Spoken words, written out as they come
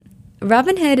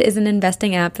Robinhood is an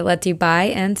investing app that lets you buy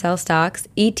and sell stocks,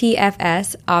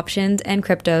 ETFs, options, and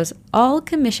cryptos, all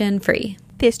commission-free.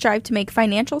 They strive to make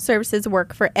financial services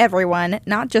work for everyone,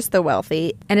 not just the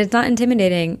wealthy. And it's not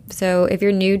intimidating. So if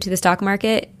you're new to the stock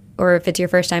market or if it's your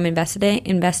first time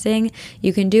investing,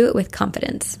 you can do it with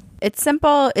confidence. It's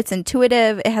simple, it's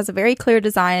intuitive, it has a very clear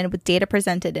design with data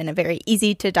presented in a very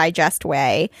easy to digest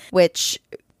way, which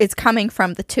is coming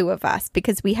from the two of us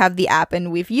because we have the app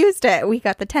and we've used it. We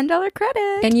got the $10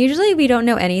 credit. And usually we don't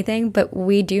know anything, but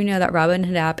we do know that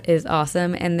Robinhood app is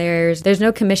awesome and there's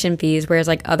no commission fees, whereas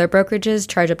like other brokerages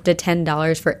charge up to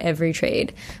 $10 for every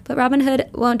trade. But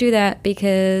Robinhood won't do that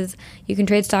because you can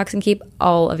trade stocks and keep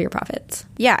all of your profits.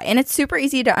 Yeah, and it's super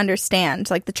easy to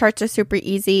understand. Like the charts are super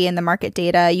easy and the market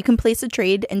data. You can place a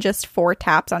trade in just 4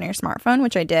 taps on your smartphone,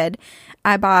 which I did.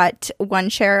 I bought 1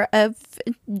 share of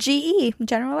GE,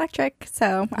 General Electric.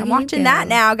 So I'm watching that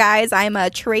now, guys. I'm a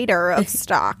trader of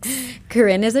stocks.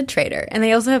 Corinne is a trader. And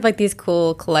they also have like these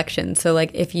cool collections. So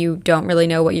like if you don't really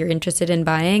know what you're interested in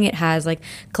buying, it has like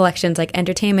collections like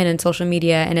entertainment and social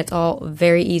media. And it's all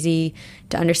very easy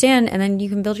to understand. And then you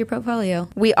can build your portfolio.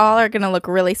 We all are going to look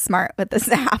really smart with this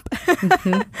app.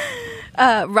 Mm-hmm.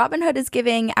 Robinhood is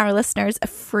giving our listeners a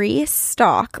free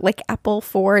stock like Apple,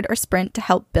 Ford, or Sprint to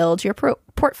help build your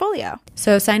portfolio.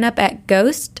 So sign up at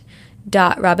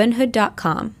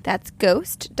ghost.robinhood.com. That's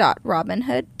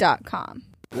ghost.robinhood.com.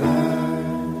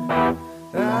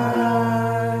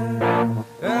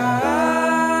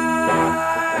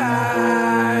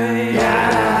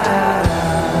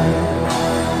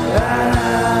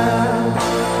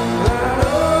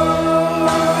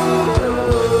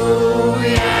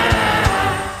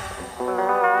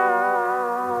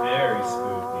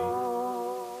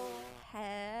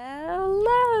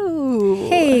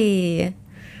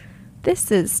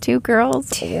 This is Two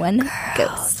Girls, One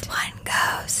Ghost.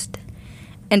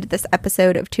 And this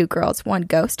episode of Two Girls, One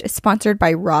Ghost is sponsored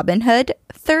by Robinhood,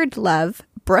 Third Love,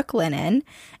 Brooklinen,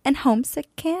 and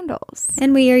Homesick Candles.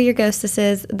 And we are your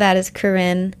ghostesses. That is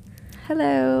Corinne.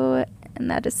 Hello. And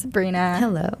that is Sabrina.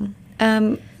 Hello.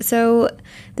 So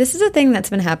this is a thing that's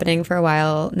been happening for a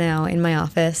while now in my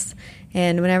office.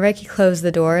 And whenever I close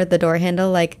the door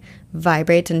handle like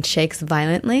vibrates and shakes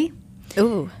violently.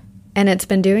 Ooh. And it's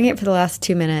been doing it for the last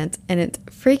 2 minutes, and it's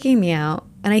freaking me out.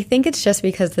 And I think it's just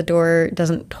because the door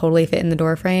doesn't totally fit in the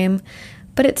door frame,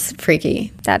 but it's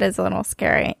freaky. That is a little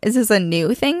scary. Is this a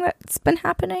new thing that's been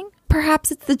happening?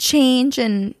 Perhaps it's the change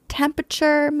in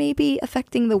temperature maybe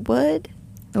affecting the wood?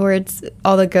 Or it's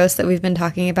all the ghosts that we've been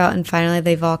talking about, and finally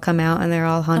they've all come out, and they're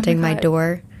all haunting my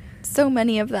door. So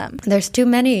many of them. There's too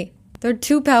many. They're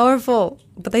too powerful,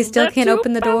 but they still can't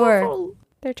open the door.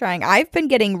 They're trying. I've been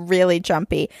getting really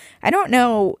jumpy. I don't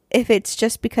know if it's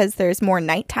just because there's more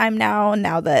nighttime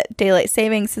now that daylight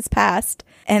savings has passed.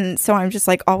 And so I'm just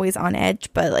like always on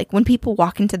edge. But like when people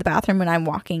walk into the bathroom when I'm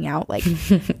walking out, like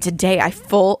today I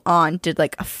full on did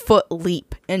like a foot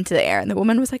leap into the air. And the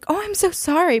woman was like, "Oh, I'm so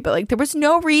sorry." But like there was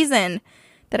no reason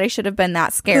that I should have been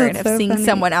that scared of seeing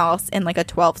someone else in like a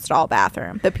 12-stall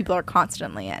bathroom that people are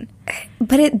constantly in.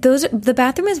 But the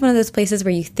bathroom is one of those places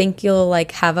where you think you'll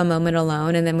like have a moment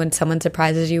alone, and then when someone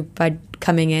surprises you by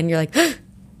coming in, you're like,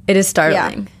 it is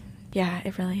startling. Yeah,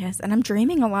 it really is. And I'm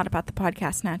dreaming a lot about the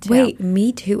podcast now, too. Wait,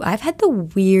 me too. I've had the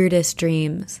weirdest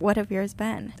dreams. What have yours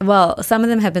been? Well, some of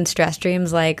them have been stress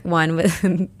dreams. Like one was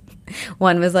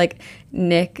like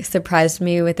Nick surprised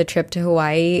me with a trip to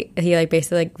Hawaii. He like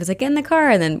basically like was like in the car,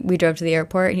 and then we drove to the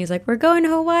airport, and he's like, "We're going to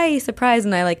Hawaii, surprise!"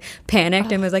 And I like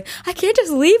panicked and was like, "I can't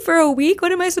just leave for a week.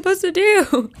 What am I supposed to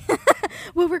do?"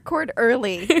 We'll record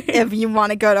early if you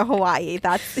want to go to Hawaii.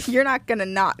 You're not gonna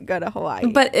not go to Hawaii.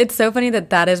 But it's so funny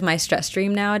that is my stress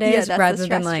dream nowadays, rather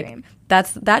than like dream.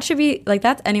 That should be like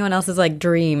that's anyone else's like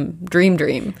dream.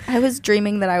 I was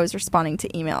dreaming that I was responding to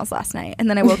emails last night, and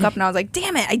then I woke up and I was like,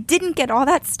 "Damn it! I didn't get all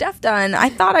that stuff done. I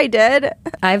thought I did."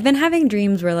 I've been having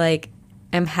dreams where like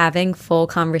I'm having full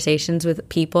conversations with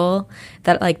people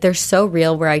that like they're so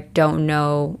real where I don't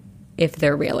know if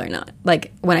they're real or not.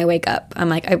 Like when I wake up, I'm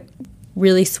like, I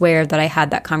really swear that I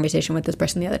had that conversation with this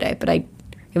person the other day, but it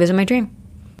was in my dream.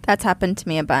 That's happened to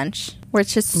me a bunch, where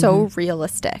it's just so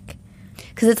realistic.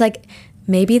 Because it's like,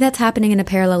 maybe that's happening in a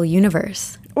parallel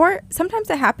universe. Or sometimes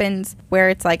it happens where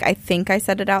it's like, I think I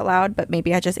said it out loud, but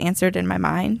maybe I just answered in my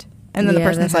mind. And then the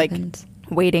person's like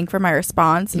waiting for my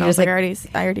response. And I was like, I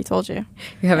already told you.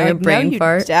 You're having a brain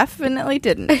fart? You definitely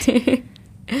didn't.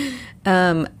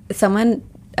 Someone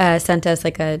sent us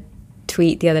like a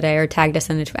tweet the other day, or tagged us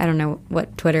in I don't know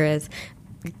what Twitter is,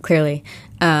 clearly.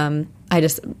 I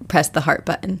just pressed the heart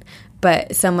button.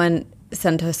 But someone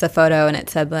sent us a photo, and it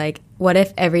said like, what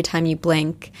if every time you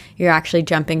blink, you're actually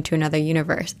jumping to another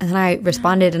universe? And then I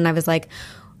responded and I was like,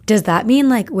 does that mean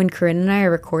like when Corinne and I are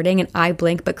recording and I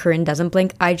blink but Corinne doesn't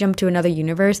blink, I jump to another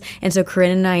universe, and so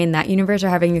Corinne and I in that universe are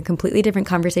having a completely different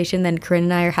conversation than Corinne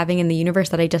and I are having in the universe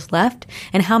that I just left?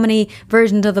 And how many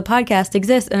versions of the podcast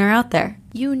exist and are out there?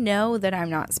 You know that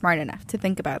I'm not smart enough to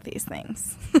think about these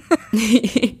things.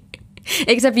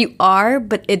 Except you are,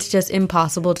 but it's just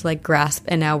impossible to like grasp,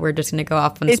 and now we're just going to go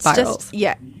off on spirals.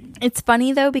 Yeah. It's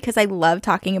funny, though, because I love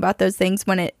talking about those things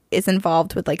when it is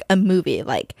involved with, like, a movie,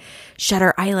 like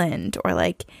Shutter Island or,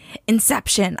 like,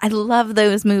 Inception. I love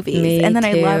those movies. Me and then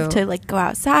too. I love to, like, go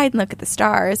outside and look at the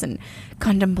stars and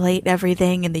contemplate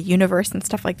everything in the universe and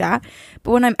stuff like that.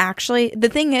 But when I'm actually... The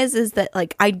thing is that,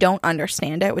 like, I don't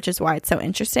understand it, which is why it's so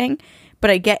interesting. But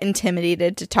I get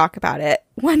intimidated to talk about it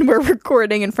when we're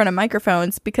recording in front of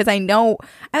microphones because no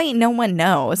one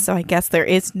knows. So I guess there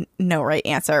is no right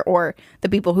answer. Or the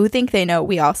people who think they know,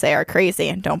 we all say are crazy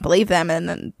and don't believe them. And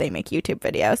then they make YouTube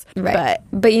videos. Right.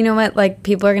 But you know what? Like,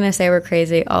 people are going to say we're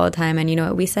crazy all the time. And you know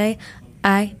what we say?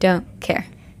 I don't care.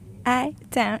 I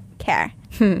don't care.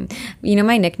 You know,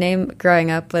 my nickname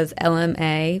growing up was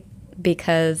LMA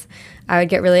because I would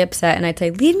get really upset and I'd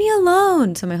say, leave me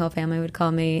alone. So my whole family would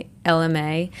call me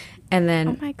LMA. And then...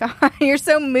 Oh my God, you're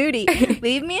so moody.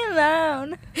 Leave me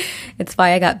alone. It's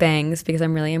why I got bangs, because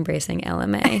I'm really embracing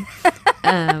LMA.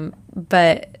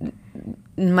 But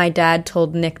my dad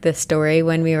told Nick this story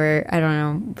when we were, I don't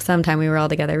know, sometime we were all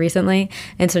together recently.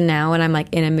 And so now when I'm like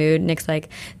in a mood, Nick's like,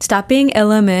 stop being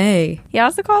LMA. He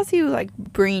also calls you like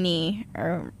Breenie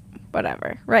or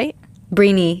whatever, right?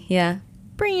 Breenie, yeah.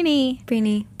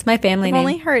 Breenie. It's my family name.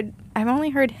 I've only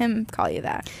heard him call you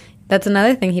that. That's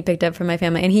another thing he picked up from my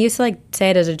family. And he used to like say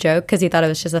it as a joke because he thought it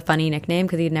was just a funny nickname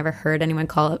because he'd never heard anyone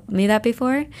call me that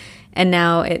before. And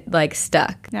now it like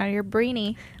stuck. Now you're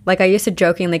Breenie. Like I used to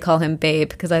jokingly call him Babe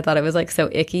because I thought it was like so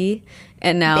icky.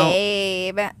 And now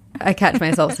Babe. I catch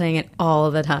myself saying it all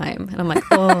the time. And I'm like,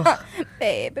 oh.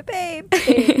 Babe.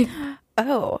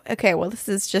 Oh, okay. Well, this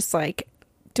is just like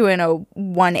doing a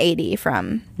 180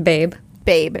 from Babe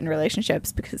in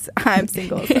relationships because I'm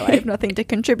single, so I have nothing to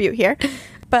contribute here.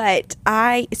 But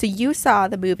so you saw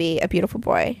the movie A Beautiful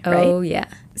Boy, right? Oh, yeah.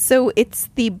 So it's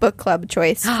the book club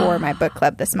choice for my book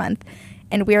club this month.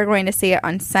 And we are going to see it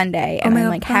on Sunday. And I'm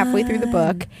like halfway through the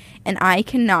book and I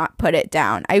cannot put it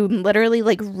down. I'm literally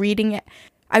like reading it.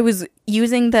 I was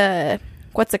using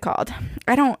what's it called?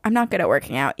 I'm not good at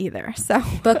working out either. So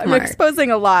Bookmark. I'm exposing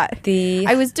a lot.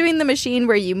 I was doing the machine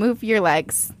where you move your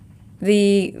legs.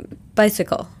 The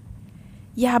bicycle.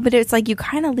 Yeah, but it's like you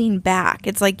kind of lean back.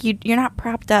 It's like you're not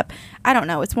propped up. I don't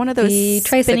know. It's one of those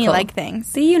spinny leg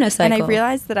things. The unicycle. And I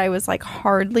realized that I was like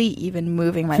hardly even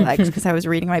moving my legs because I was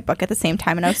reading my book at the same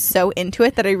time. And I was so into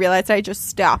it that I realized I just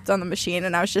stopped on the machine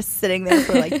and I was just sitting there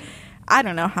for like, I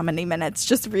don't know how many minutes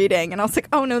just reading. And I was like,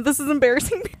 oh no, this is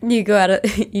embarrassing. You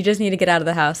just need to get out of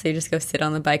the house. So you just go sit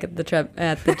on the bike at the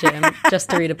gym just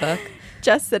to read a book.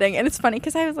 Just sitting. And it's funny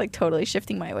because I was like totally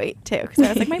shifting my weight too because I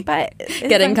was like, my butt is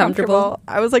getting comfortable.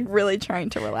 I was like really trying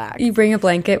to relax. You bring a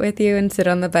blanket with you and sit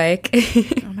on the bike.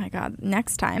 Oh my God,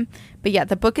 next time. But yeah,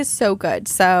 the book is so good.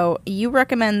 So you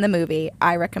recommend the movie,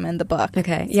 I recommend the book.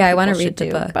 Okay. Yeah, I want to read the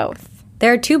book. Both.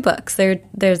 There are two books.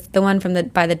 There's the one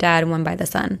by the dad and one by the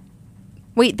son.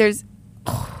 Wait, there's...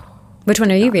 Which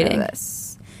one are you reading?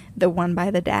 The one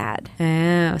by the dad.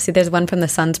 Oh, see, there's one from the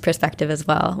son's perspective as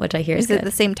well, which I hear is good. Is it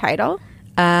the same title?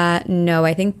 No,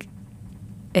 I think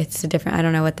it's a different... I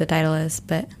don't know what the title is,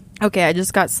 but... Okay, I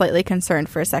just got slightly concerned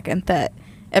for a second that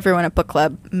everyone at book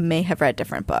club may have read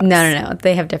different books. No.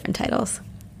 They have different titles.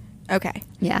 Okay.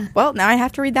 Yeah. Well, now I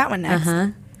have to read that one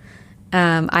next.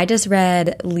 I just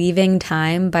read Leaving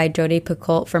Time by Jodi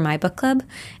Picoult for my book club,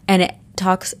 and it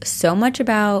talks so much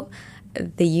about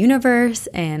the universe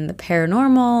and the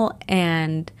paranormal,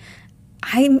 and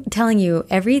I'm telling you,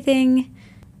 everything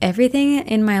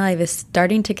in my life is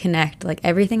starting to connect. Like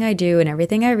everything I do and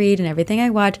everything I read and everything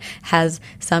I watch has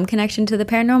some connection to the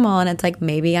paranormal, and it's like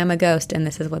maybe I'm a ghost and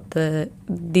this is what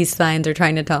these signs are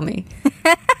trying to tell me.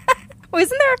 Well,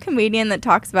 isn't there a comedian that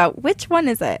talks about, which one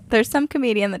is it? There's some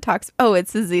comedian that talks,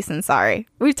 it's Aziz Ansari.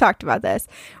 We've talked about this,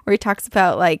 where he talks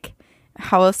about like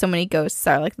how so many ghosts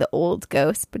are like the old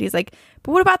ghosts, but he's like,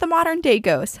 but what about the modern day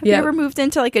ghosts? Have you ever moved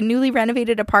into like a newly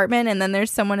renovated apartment and then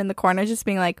there's someone in the corner just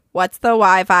being like, what's the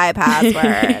Wi-Fi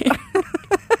password?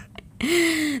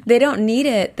 They don't need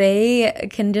it. They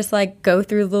can just like go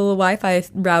through the little Wi-Fi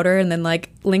router and then like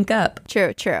link up.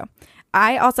 True.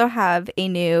 I also have a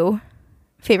new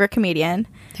favorite comedian.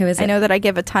 Who is it? I know that I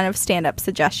give a ton of stand-up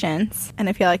suggestions and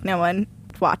I feel like no one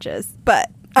watches,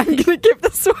 but I'm going to give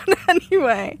this one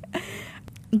anyway.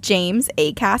 James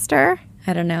Acaster.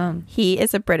 I don't know him. He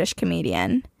is a British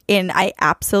comedian. And I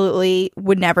absolutely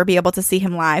would never be able to see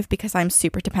him live because I'm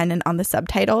super dependent on the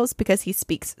subtitles because he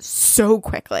speaks so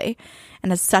quickly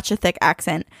and has such a thick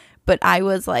accent. But I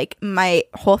was like, my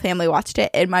whole family watched it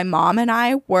and my mom and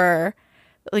I were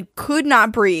like, could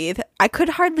not breathe. I could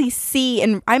hardly see,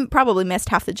 and I probably missed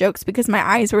half the jokes because my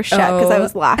eyes were shut because I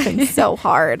was laughing so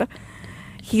hard.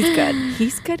 He's good.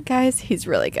 He's good, guys. He's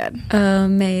really good.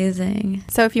 Amazing.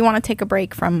 So if you want to take a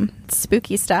break from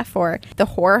spooky stuff or the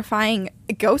horrifying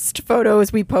ghost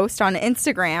photos we post on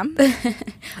Instagram.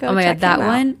 Oh my God, that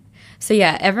one. So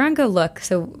yeah, everyone go look.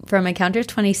 So from Encounters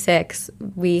 26,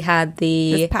 we had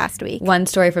this past week one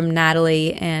story from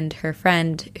Natalie and her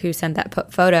friend who sent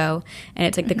that photo, and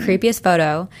it's like the creepiest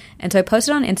photo. And so I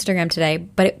posted on Instagram today,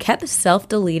 but it kept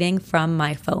self-deleting from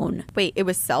my phone. Wait, it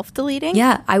was self-deleting?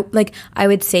 Yeah, I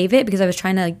would save it because I was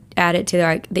trying to add it to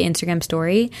the Instagram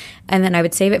story, and then I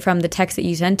would save it from the text that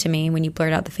you sent to me when you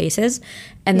blurred out the faces,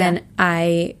 and then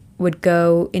I would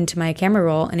go into my camera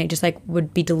roll and it just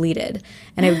would be deleted,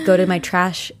 and I would go to my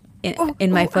trash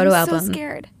in my photo album.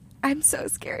 I'm so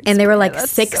scared. And there were like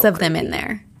 6 of them in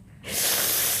there.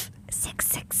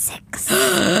 666.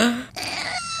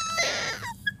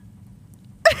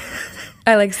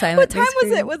 I silently What time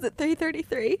screamed. was it? Was it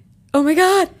 3:33? Oh my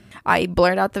God. I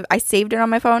saved it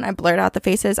on my phone. I blurred out the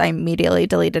faces. I immediately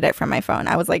deleted it from my phone.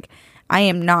 I was like, I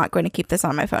am not going to keep this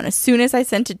on my phone. As soon as I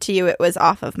sent it to you, it was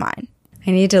off of mine. I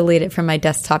need to delete it from my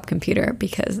desktop computer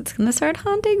because it's going to start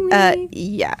haunting me.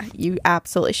 Yeah, you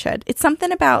absolutely should. It's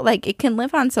something about it can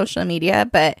live on social media,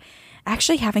 but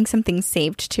actually having something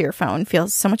saved to your phone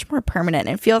feels so much more permanent.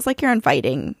 It feels like you're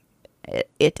inviting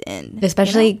it in.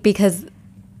 Especially because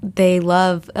they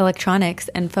love electronics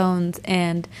and phones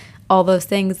and all those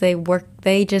things.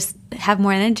 They just have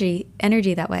more energy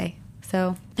that way.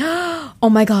 So, oh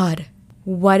my God.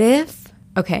 What if,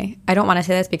 okay, I don't want to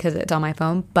say this because it's on my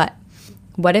phone, but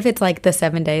what if it's like the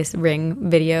 7 days ring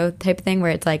video type thing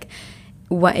where it's like,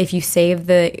 what if you save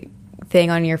the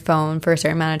thing on your phone for a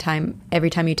certain amount of time, every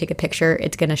time you take a picture,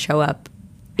 it's going to show up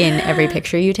in every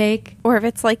picture you take? Or if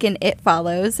it's like in It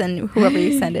Follows and whoever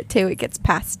you send it to, it gets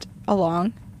passed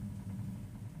along.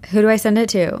 Who do I send it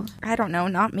to? I don't know.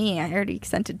 Not me. I already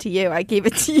sent it to you. I gave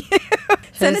it to you.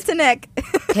 Send it to Nick.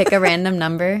 Pick a random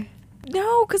number?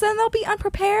 No, because then they'll be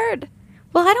unprepared.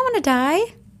 Well, I don't want to die.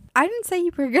 I didn't say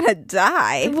you were going to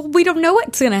die. Well, we don't know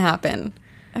what's going to happen.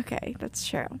 Okay, that's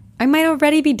true. I might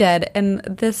already be dead, and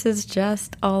this is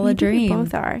just all a dream. We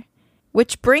both are.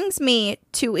 Which brings me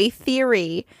to a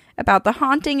theory about the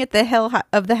haunting at the Hill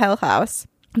House.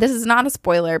 This is not a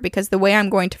spoiler because the way I'm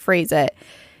going to phrase it,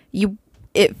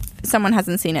 if someone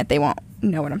hasn't seen it, they won't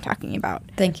know what I'm talking about.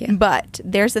 Thank you. But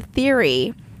there's a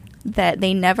theory that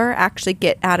they never actually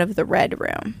get out of the red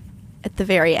room at the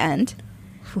very end.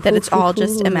 That it's all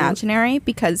just imaginary,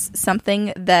 because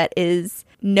something that is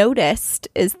noticed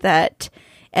is that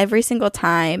every single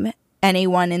time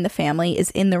anyone in the family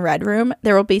is in the red room,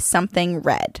 there will be something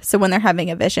red. So when they're having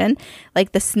a vision,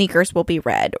 like the sneakers will be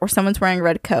red, or someone's wearing a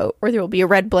red coat, or there will be a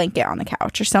red blanket on the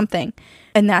couch or something.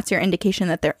 And that's your indication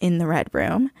that they're in the red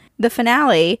room. The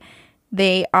finale,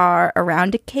 they are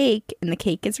around a cake and the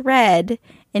cake is red,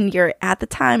 and you're at the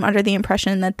time under the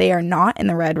impression that they are not in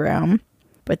the red room.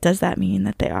 But does that mean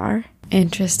that they are?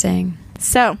 Interesting.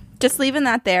 So, just leaving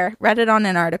that there. Read it on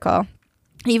an article.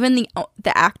 Even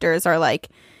the actors are like,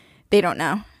 they don't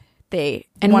know. And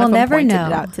we'll never know.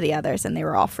 It out to the others, and they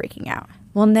were all freaking out.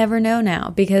 We'll never know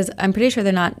now, because I'm pretty sure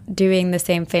they're not doing the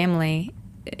same family.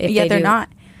 They're not.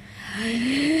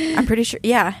 I'm pretty sure.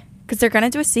 Yeah, because they're gonna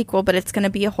do a sequel, but it's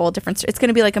gonna be a whole different. It's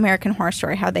gonna be like American Horror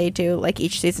Story, how they do like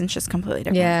each season's just completely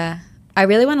different. Yeah, I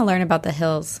really want to learn about the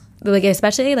Hills,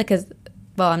 especially because.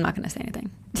 Well, I'm not going to say anything.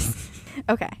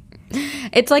 Okay.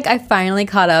 It's like I finally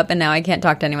caught up and now I can't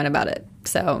talk to anyone about it.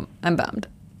 So I'm bummed.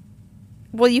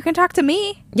 Well, you can talk to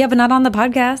me. Yeah, but not on the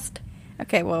podcast.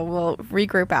 Okay, well, we'll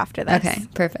regroup after this. Okay,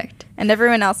 perfect. And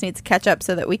everyone else needs to catch up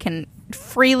so that we can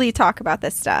freely talk about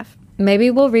this stuff.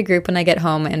 Maybe we'll regroup when I get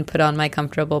home and put on my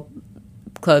comfortable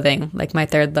clothing, like my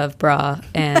Third Love bra,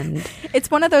 and it's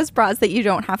one of those bras that you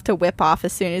don't have to whip off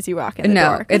as soon as you walk in the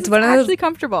door. It's one of those actually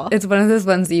comfortable. It's one of those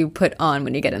ones you put on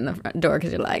when you get in the front door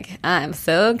because you're like, I'm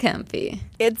so comfy.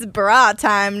 It's bra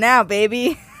time now,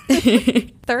 baby.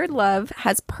 Third Love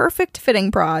has perfect fitting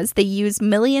bras. They use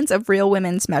millions of real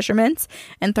women's measurements,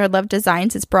 and Third Love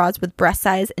designs its bras with breast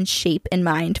size and shape in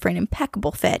mind for an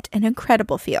impeccable fit and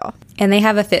incredible feel. And they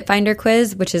have a fit finder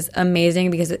quiz, which is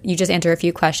amazing because you just answer a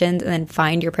few questions and then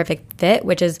find your perfect fit,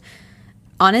 which is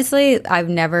honestly, I've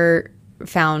never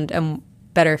found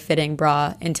better fitting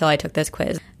bra until I took this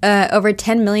quiz. Over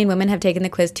 10 million women have taken the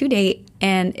quiz to date,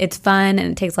 and it's fun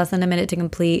and it takes less than a minute to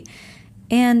complete.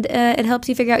 And it helps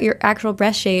you figure out your actual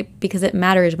breast shape because it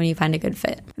matters when you find a good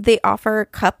fit. They offer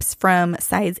cups from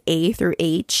size A through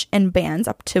H and bands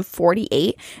up to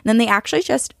 48. And then they actually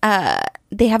just,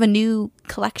 they have a new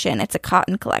collection. It's a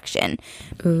cotton collection.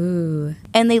 Ooh.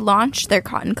 And they launched their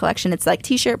cotton collection. It's like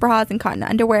t-shirt bras and cotton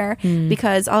underwear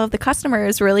because all of the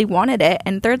customers really wanted it.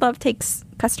 And Third Love takes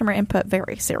customer input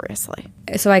very seriously.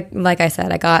 So like I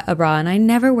said, I got a bra, and I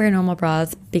never wear normal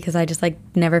bras because I just like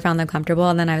never found them comfortable.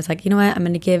 And then I was like, you know what? I'm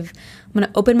going to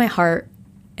open my heart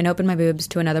and open my boobs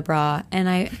to another bra. And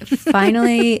I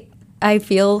finally, I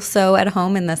feel so at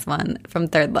home in this one from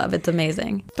Third Love. It's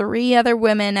amazing. 3 other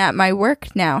women at my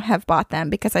work now have bought them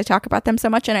because I talk about them so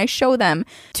much and I show them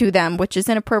to them, which is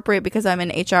inappropriate because I'm in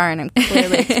HR and I'm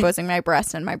clearly exposing my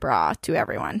breast and my bra to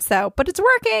everyone. So, but it's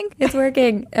working. It's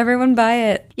working. Everyone buy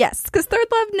it. Yes, because Third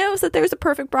Love knows that there's a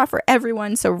perfect bra for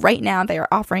everyone. So right now they are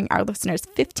offering our listeners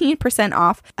 15%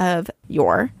 off of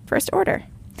your first order.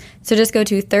 So just go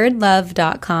to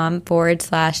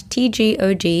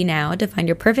thirdlove.com/TGOG now to find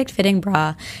your perfect fitting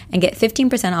bra and get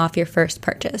 15% off your first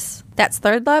purchase. That's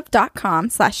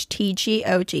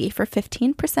thirdlove.com/TGOG for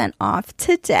 15% off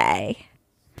today.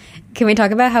 Can we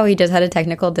talk about how we just had a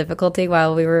technical difficulty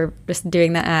while we were just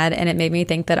doing the ad, and it made me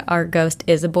think that our ghost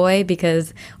is a boy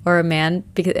or a man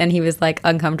and he was like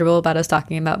uncomfortable about us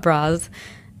talking about bras.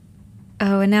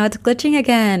 Oh, and now it's glitching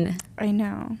again. I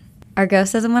know. Our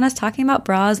ghost doesn't want us talking about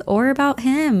bras or about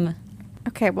him.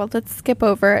 Okay, well, let's skip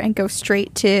over and go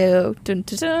straight to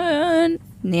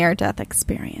near-death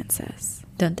experiences.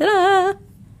 Dun, dun, dun.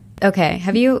 Okay,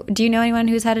 do you know anyone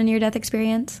who's had a near-death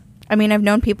experience? I mean, I've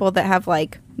known people that have,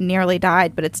 like, nearly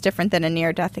died, but it's different than a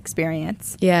near-death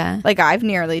experience. Yeah. Like, I've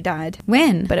nearly died.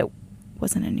 When? But it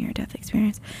wasn't a near-death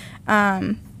experience.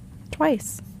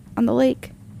 Twice on the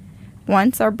lake.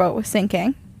 Once our boat was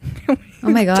sinking. Oh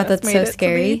my God, that's so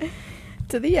scary.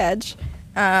 To the edge.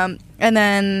 And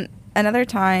then another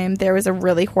time there was a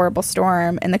really horrible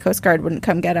storm and the Coast Guard wouldn't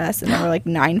come get us, and there were like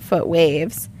 9-foot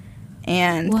waves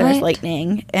and there was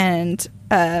lightning, and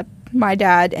my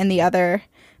dad and the other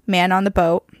man on the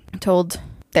boat told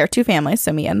their 2 families,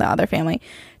 so me and the other family,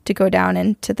 to go down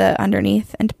into the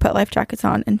underneath and to put life jackets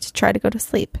on and to try to go to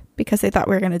sleep because they thought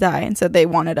we were going to die, and so they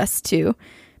wanted us to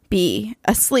be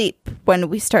asleep when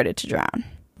we started to drown.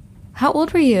 How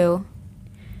old were you?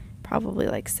 Probably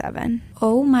like 7.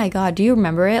 Oh my God. Do you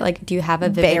remember it? Like, do you have a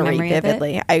vivid memory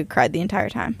vividly. of it? I cried the entire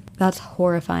time. That's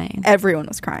horrifying. Everyone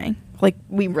was crying. Like,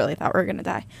 we really thought we were going to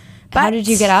die. But how did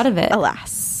you get out of it?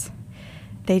 Alas,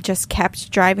 they just kept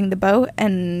driving the boat,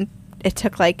 and it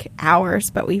took like hours,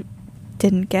 but we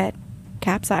didn't get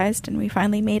capsized, and we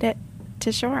finally made it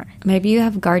to shore. Maybe you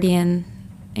have guardian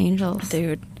angels.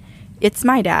 Dude, it's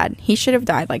my dad. He should have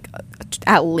died like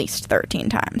at least 13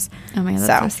 times. Oh my God,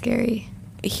 that's so scary.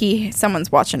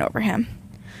 Someone's watching over him.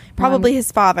 Probably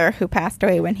his father, who passed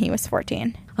away when he was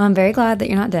 14. Well, I'm very glad that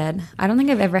you're not dead. I don't think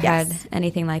I've ever had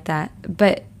anything like that.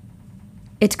 But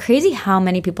it's crazy how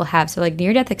many people have. So, like,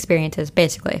 near-death experiences,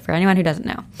 basically, for anyone who doesn't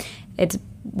know, it's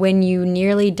when you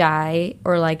nearly die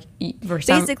or, like,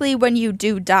 basically when you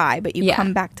do die, but you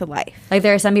come back to life. Like,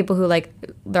 there are some people who, like,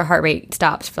 their heart rate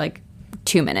stops for, like,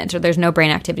 2 minutes, or there's no brain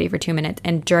activity for 2 minutes.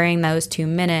 And during those 2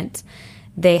 minutes,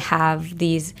 they have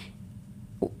these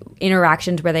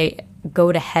interactions where they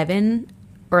go to heaven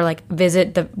or like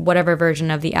visit the whatever version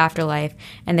of the afterlife,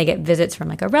 and they get visits from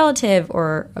like a relative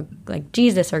or like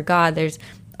Jesus or God. There's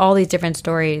all these different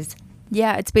stories.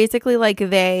 Yeah, it's basically like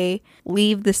they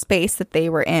leave the space that they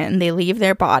were in. They leave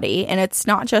their body, and it's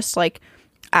not just like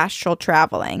astral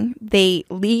traveling. They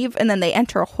leave and then they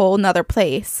enter a whole nother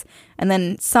place, and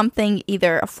then something,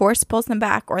 either a force pulls them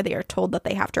back or they are told that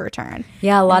they have to return.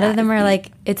 Yeah, a lot of them are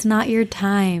like, it's not your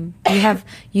time.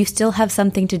 You still have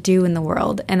something to do in the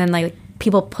world. And then like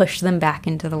people push them back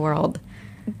into the world.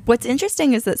 What's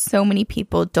interesting is that so many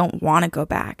people don't want to go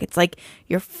back. It's like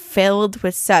you're filled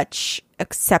with such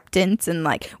acceptance, and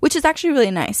like, which is actually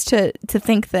really nice to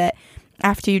think that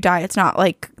after you die, it's not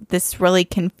like this really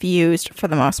confused, for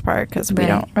the most part, because we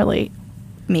don't really,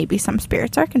 maybe some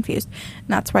spirits are confused, and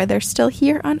that's why they're still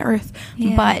here on Earth.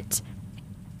 Yeah. But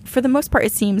for the most part,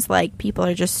 it seems like people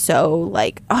are just so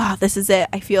like, oh, this is it.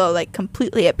 I feel like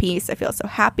completely at peace. I feel so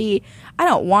happy. I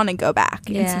don't want to go back.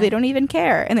 Yeah. And so they don't even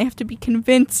care, and they have to be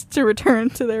convinced to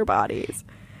return to their bodies.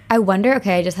 I wonder,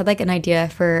 okay, I just had like an idea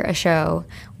for a show.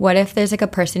 What if there's like a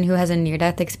person who has a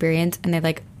near-death experience and they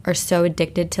like are so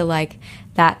addicted to like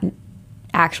that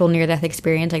actual near-death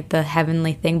experience, like the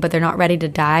heavenly thing, but they're not ready to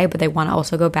die, but they want to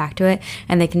also go back to it,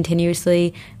 and they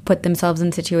continuously put themselves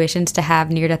in situations to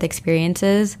have near-death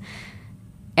experiences.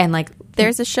 And like,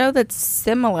 there's a show that's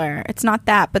similar. It's not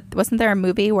that, but wasn't there a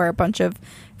movie where a bunch of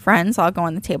friends all go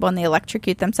on the table and they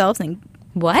electrocute themselves and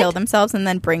kill themselves and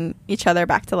then bring each other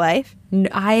back to life?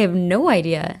 I have no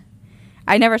idea.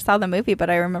 I never saw the movie, but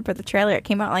I remember the trailer. It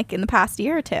came out like in the past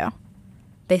year or two.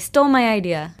 They stole my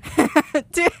idea.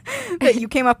 That you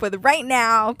came up with right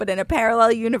now, but in a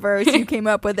parallel universe, you came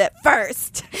up with it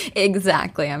first.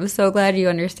 Exactly. I'm so glad you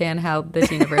understand how this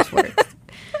universe works.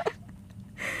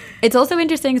 It's also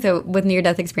interesting, so with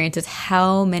near-death experiences,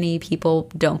 how many people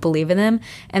don't believe in them.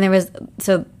 And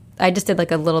I just did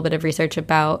like a little bit of research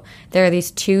about, there are these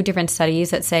 2 different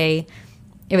studies that say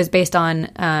it was based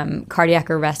on cardiac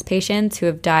arrest patients who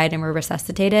have died and were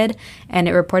resuscitated. And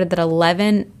it reported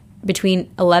that between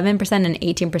 11% and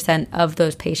 18% of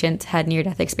those patients had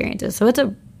near-death experiences. So it's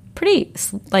a pretty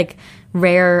like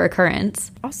rare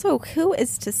occurrence. Also, who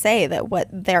is to say that what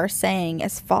they're saying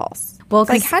is false? Well,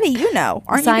 like, how do you know?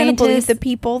 Aren't you going to believe the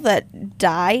people that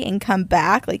die and come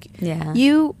back? Like,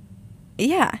 you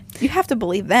have to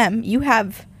believe them. You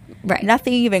have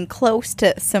nothing even close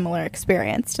to similar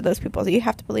experience to those people, so you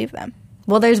have to believe them.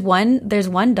 Well, there's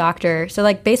one doctor. So,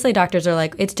 like, basically doctors are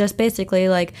like, it's just basically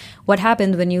like what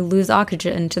happens when you lose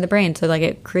oxygen to the brain. So, like,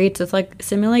 it creates this, like,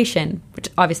 simulation, which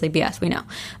obviously BS, we know.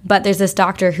 But there's this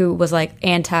doctor who was, like,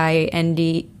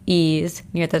 anti-NDEs,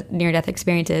 near-death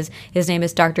experiences. His name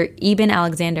is Dr. Eben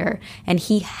Alexander. And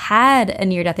he had a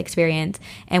near-death experience.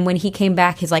 And when he came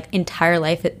back, his, like, entire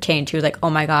life had changed. He was like,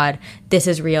 oh, my God, this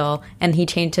is real. And he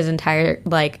changed his entire,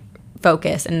 like,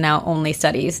 focus and now only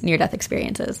studies near-death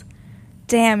experiences.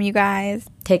 Damn, you guys.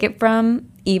 Take it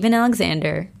from Eben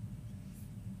Alexander.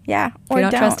 Yeah. If you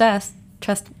don't trust us,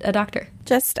 trust a doctor.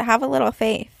 Just have a little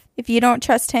faith. If you don't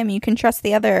trust him, you can trust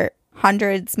the other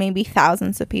hundreds, maybe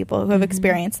thousands of people who have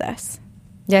experienced this.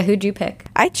 Yeah, who'd you pick?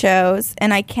 I chose,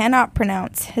 and I cannot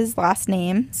pronounce his last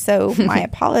name, so my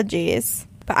apologies.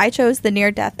 But I chose the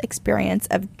near-death experience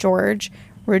of George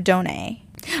Rodone.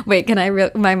 Wait, I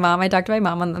talked to my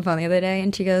mom on the phone the other day,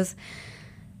 and she goes,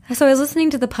 so I was listening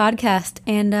to the podcast,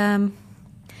 and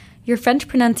your French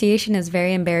pronunciation is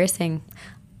very embarrassing.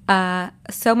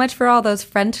 So much for all those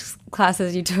French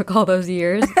classes you took all those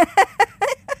years.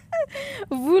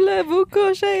 Voulez-vous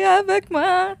coucher avec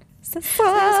moi? Ce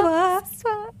soir.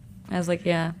 I was like,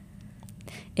 yeah.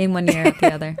 In one ear, out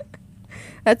the other.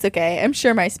 That's okay. I'm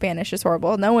sure my Spanish is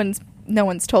horrible. No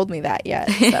one's told me that yet,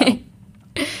 so...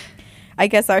 I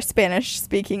guess our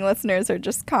Spanish-speaking listeners are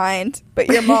just kind, but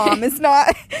your mom is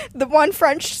not. The one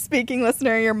French-speaking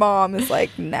listener, your mom is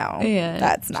like, no,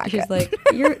 that's not good. She's like,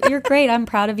 you're great. I'm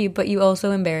proud of you, but you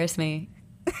also embarrass me.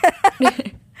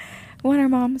 What are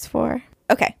moms for?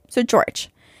 Okay, so George.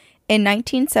 In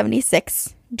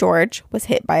 1976, George was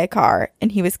hit by a car,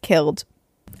 and he was killed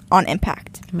on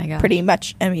impact. Oh my God. Pretty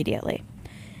much immediately.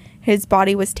 His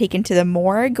body was taken to the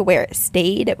morgue, where it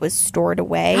stayed. It was stored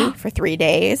away for 3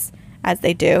 days. As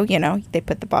they do, they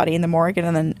put the body in the morgue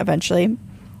and then eventually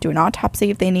do an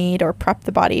autopsy if they need or prep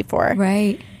the body for.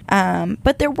 Right.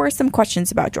 But there were some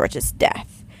questions about George's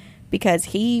death because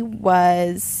he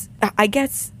was, I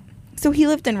guess, so he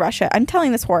lived in Russia. I'm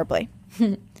telling this horribly.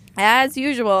 As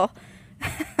usual,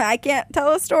 I can't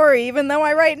tell a story even though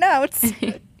I write notes.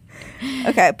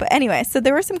 Okay, but anyway, so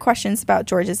there were some questions about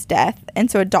George's death, and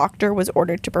so a doctor was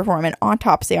ordered to perform an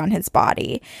autopsy on his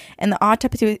body, and the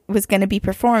autopsy was going to be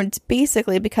performed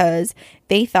basically because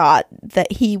they thought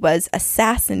that he was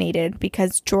assassinated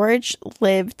because George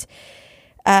lived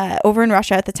over in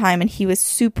Russia at the time, and he was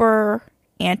super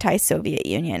anti-Soviet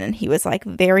Union, and he was like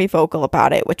very vocal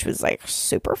about it, which was like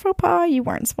super faux pas. You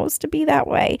weren't supposed to be that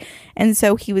way. And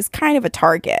so he was kind of a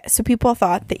target. So people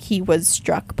thought that he was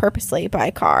struck purposely by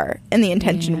a car and the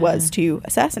intention was to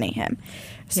assassinate him.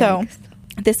 So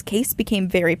this case became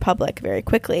very public very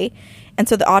quickly, and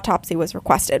so the autopsy was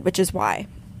requested, which is why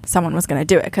someone was going to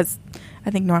do it, because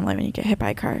I think normally when you get hit by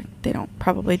a car they don't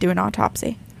probably do an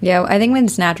autopsy. Yeah, I think when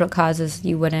it's natural causes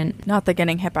you wouldn't. Not that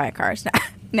getting hit by a car is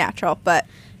natural, but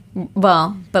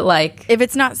like if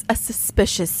it's not a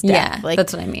suspicious death, like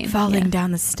that's what I mean, falling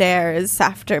down the stairs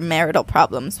after marital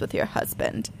problems with your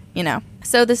husband,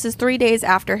 So this is 3 days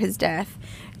after his death.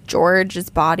 George's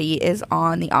body is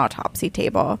on the autopsy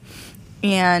table,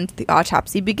 and the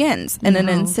autopsy begins, and an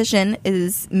incision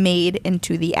is made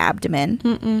into the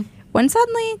abdomen. When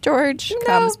suddenly George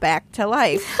comes back to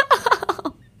life.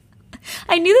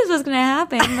 I knew this was going to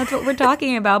happen. That's what we're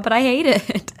talking about, but I hate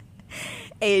it.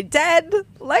 A dead,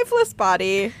 lifeless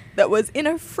body that was in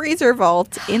a freezer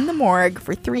vault in the morgue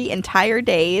for 3 entire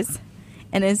days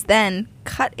and is then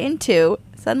cut into,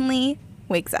 suddenly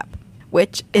wakes up,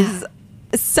 which is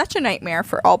such a nightmare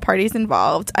for all parties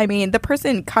involved. I mean, the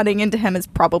person cutting into him is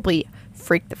probably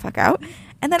freaked the fuck out.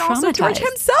 And then also George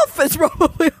himself is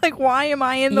probably like, why am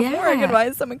I in the morgue and why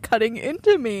is someone cutting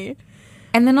into me?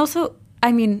 And then also,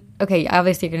 I mean, okay,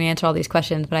 obviously you're going to answer all these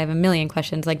questions, but I have a million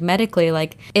questions. Like medically,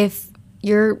 like if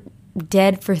you're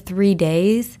dead for 3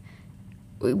 days,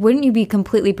 wouldn't you be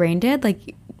completely brain dead?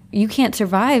 Like you can't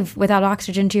survive without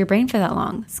oxygen to your brain for that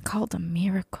long. It's called a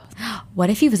miracle.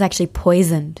 What if he was actually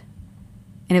poisoned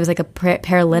and it was like a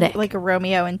paralytic? Like a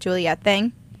Romeo and Juliet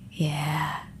thing?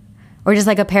 Yeah. Or just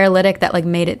like a paralytic that like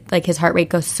made it like his heart rate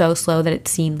go so slow that it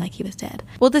seemed like he was dead.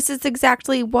 Well, this is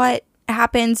exactly what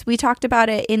happens. We talked about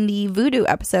it in the voodoo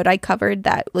episode. I covered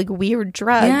that like weird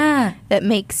drug that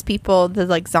makes people, the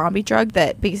like zombie drug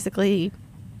that basically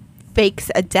fakes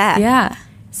a death. Yeah.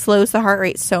 Slows the heart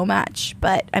rate so much.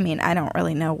 But I mean, I don't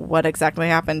really know what exactly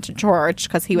happened to George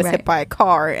because he was hit by a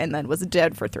car and then was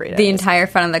dead for 3 days. The entire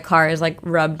front of the car is like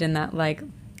rubbed in that like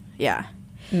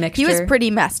mixture. He was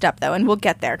pretty messed up though, and we'll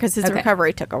get there because his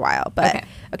recovery took a while. But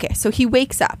okay, so he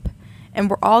wakes up, and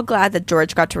we're all glad that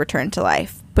George got to return to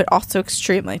life, but also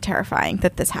extremely terrifying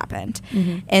that this happened.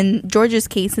 Mm-hmm. And George's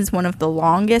case is one of the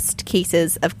longest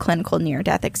cases of clinical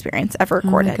near-death experience ever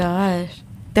recorded. Oh my gosh.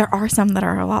 There are some that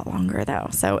are a lot longer though,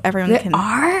 so everyone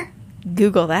can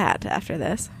Google that after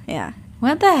this. Yeah.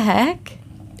 What the heck?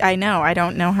 I know. I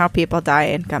don't know how people die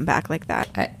and come back like that.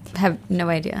 I have no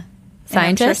idea.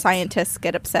 Scientists? I'm sure scientists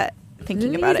get upset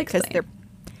thinking about it because they're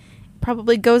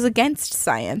probably goes against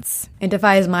science. It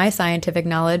defies my scientific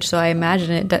knowledge, so I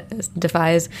imagine it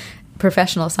defies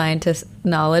professional scientist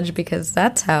knowledge because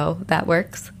that's how that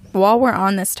works. While we're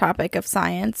on this topic of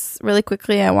science, really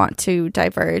quickly, I want to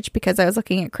diverge because I was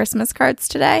looking at Christmas cards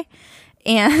today,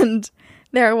 and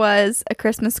there was a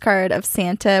Christmas card of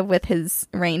Santa with his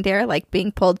reindeer like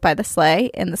being pulled by the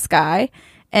sleigh in the sky.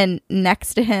 And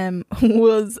next to him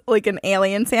was like an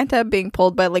alien Santa being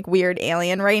pulled by like weird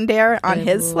alien reindeer on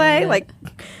his sleigh, like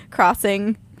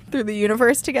crossing through the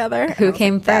universe together. Who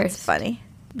came first? That's funny.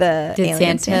 The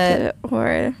alien Santa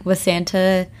or was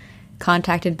Santa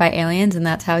contacted by aliens and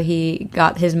that's how he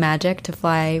got his magic to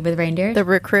fly with reindeer? The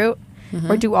recruit? Mm-hmm.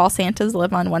 Or do all Santas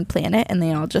live on one planet and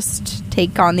they all just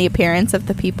take on the appearance of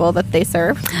the people that they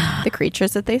serve, the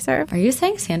creatures that they serve? Are you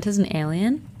saying Santa's an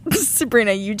alien?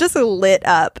 Sabrina, you just lit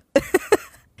up.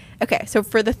 Okay, so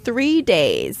for the 3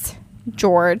 days,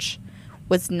 George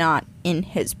was not in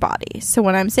his body. So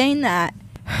when I'm saying that,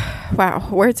 wow,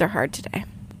 words are hard today.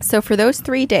 So for those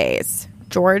 3 days,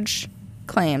 George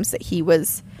claims that he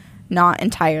was not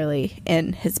entirely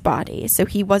in his body. So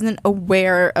he wasn't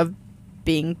aware of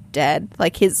being dead.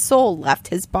 Like his soul left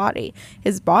his body.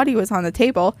 His body was on the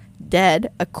table,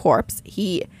 dead, a corpse.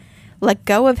 He let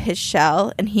go of his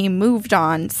shell and he moved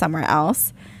on somewhere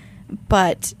else,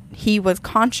 but he was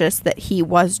conscious that he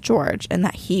was George and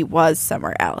that he was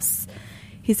somewhere else.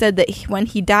 He said that when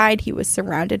he died, he was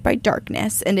surrounded by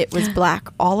darkness and it was black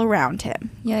all around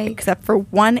him. Yikes. Except for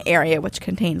one area which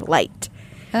contained light.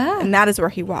 And that is where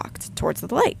he walked, towards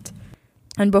the light.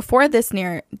 And before this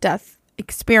near-death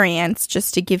experience,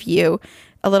 just to give you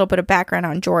a little bit of background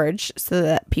on George so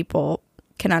that people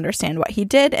can understand what he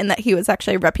did and that he was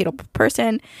actually a reputable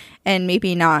person and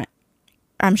maybe not,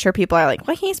 I'm sure people are like,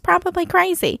 well, he's probably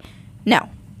crazy. No.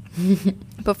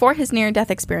 Before his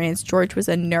near-death experience, George was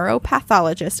a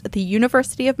neuropathologist at the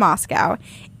University of Moscow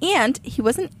and he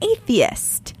was an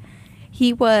atheist.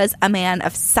 He was a man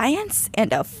of science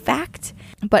and of fact,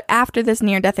 but after this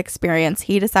near-death experience,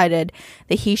 he decided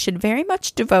that he should very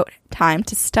much devote time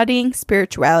to studying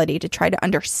spirituality to try to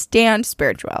understand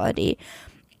spirituality.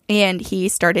 And he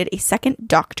started a second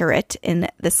doctorate in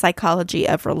the psychology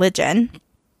of religion.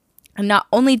 And not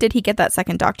only did he get that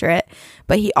second doctorate,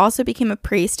 but he also became a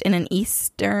priest in an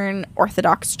Eastern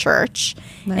Orthodox church.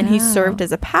 Wow. And he served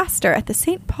as a pastor at the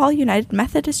St. Paul United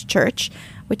Methodist Church,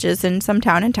 which is in some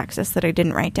town in Texas that I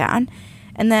didn't write down.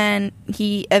 And then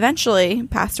he eventually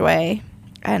passed away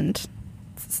and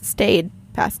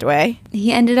passed away.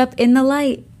 He ended up in the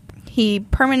light. He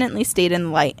permanently stayed in the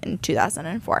light in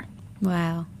 2004.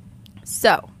 Wow.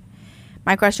 So,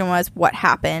 my question was, what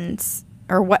happened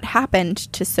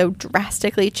to so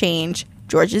drastically change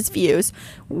George's views?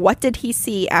 What did he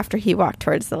see after he walked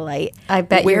towards the light? I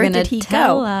bet you're going to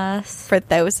tell us. For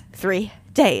those 3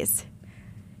 days?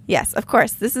 Yes, of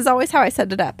course. This is always how I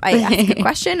set it up. I ask a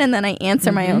question and then I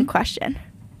answer my own question.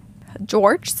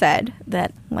 George said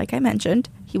that, like I mentioned,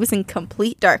 he was in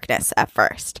complete darkness at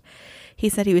first. He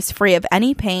said he was free of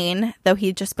any pain, though he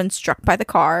had just been struck by the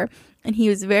car, And he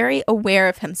was very aware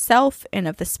of himself and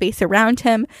of the space around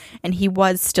him. And he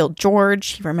was still George.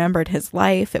 He remembered his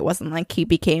life. It wasn't like he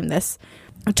became this,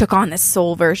 took on this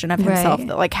soul version of himself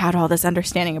that like had all this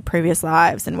understanding of previous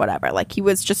lives and whatever. Like he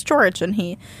was just George, and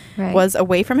he was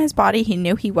away from his body. He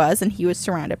knew he was, and he was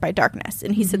surrounded by darkness.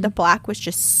 And he said the black was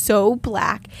just so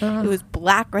black. It was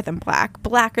blacker than black,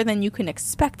 blacker than you can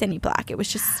expect any black. It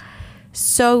was just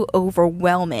so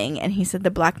overwhelming. And he said the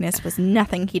blackness was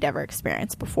nothing he'd ever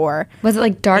experienced before. Was it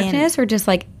like darkness or just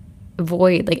like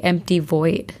void, like empty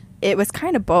void? It was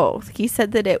kind of both. He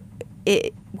said that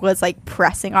it was like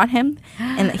pressing on him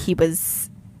and that he was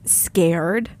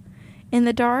scared in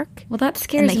the dark. Well, that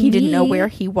scares me. And that he didn't know where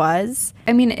he was.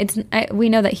 I mean, we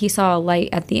know that he saw a light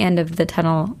at the end of the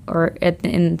tunnel or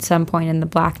in some point in the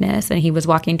blackness, and he was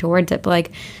walking towards it. But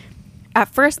like, at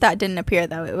first that didn't appear,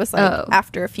 though. It was like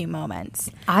after a few moments.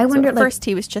 I wonder. So at first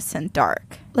he was just in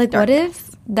dark. Like, darkness. What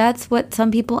if that's what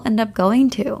some people end up going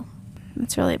to?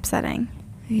 It's really upsetting.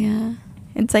 Yeah.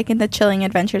 It's like in The Chilling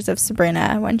Adventures of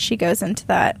Sabrina when she goes into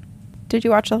that. Did you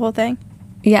watch the whole thing?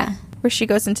 Yeah. Where she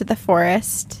goes into the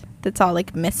forest that's all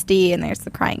like misty, and there's the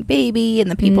crying baby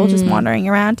and the people just wandering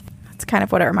around. That's kind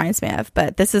of what it reminds me of.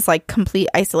 But this is like complete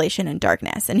isolation and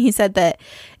darkness. And he said that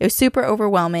it was super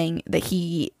overwhelming, that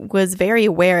he was very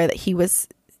aware that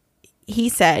he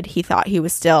said he thought he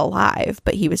was still alive,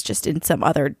 but he was just in some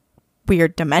other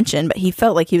weird dimension. But he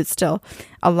felt like he was still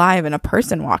alive and a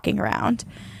person walking around.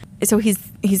 So he's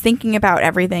thinking about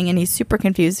everything, and he's super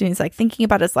confused, and he's like thinking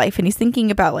about his life, and he's thinking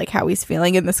about like how he's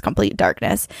feeling in this complete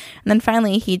darkness. And then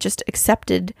finally he just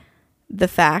accepted the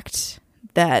fact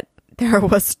that there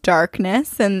was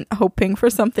darkness and hoping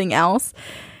for something else.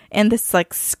 And this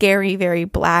like scary, very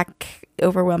black,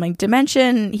 overwhelming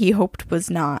dimension he hoped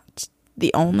was not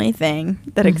the only thing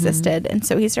that existed. And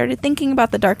so he started thinking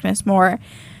about the darkness more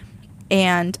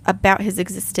and about his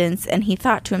existence, and he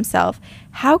thought to himself,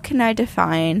 how can I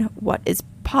define what is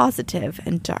positive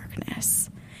in darkness?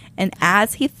 And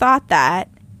as he thought that,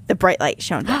 the bright light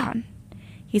shone down.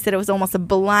 He said it was almost a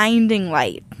blinding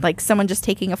light, like someone just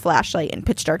taking a flashlight in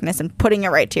pitch darkness and putting it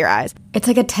right to your eyes. It's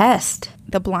like a test.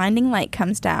 The blinding light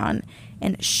comes down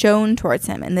and shone towards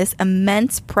him, and this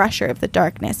immense pressure of the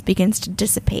darkness begins to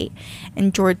dissipate,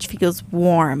 and George feels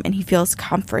warm, and he feels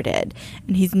comforted,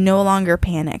 and he's no longer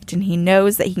panicked, and he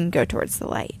knows that he can go towards the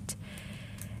light.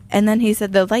 And then he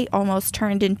said the light almost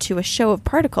turned into a show of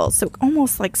particles, so it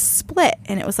almost like split,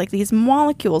 and it was like these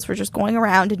molecules were just going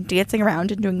around and dancing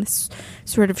around and doing this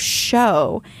sort of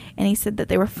show. And he said that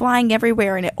they were flying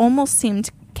everywhere, and it almost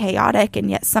seemed chaotic,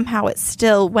 and yet somehow it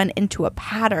still went into a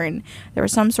pattern. There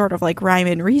was some sort of like rhyme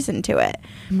and reason to it.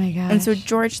 Oh my gosh. And so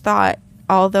George thought,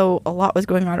 although a lot was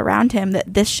going on around him,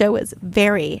 that this show was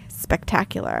very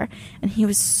spectacular, and he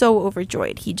was so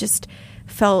overjoyed. He just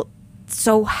felt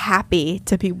so happy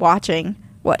to be watching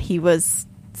what he was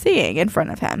seeing in front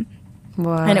of him.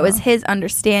 Wow. And it was his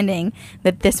understanding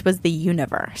that this was the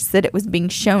universe, that it was being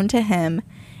shown to him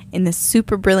in this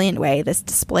super brilliant way, this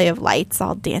display of lights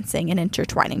all dancing and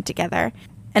intertwining together.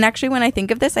 And actually, when I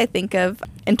think of this, I think of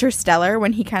Interstellar,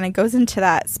 when he kind of goes into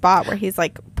that spot where he's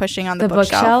like pushing on the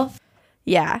bookshelf.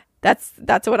 Yeah, that's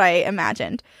what I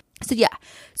imagined. So yeah,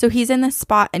 so he's in this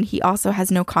spot, and he also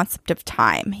has no concept of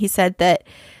time. He said that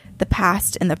the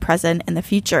past and the present and the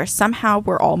future somehow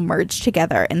were all merged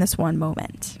together in this one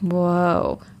moment.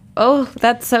 Whoa. Oh,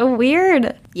 that's so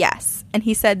weird. Yes. And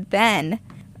he said then,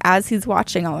 as he's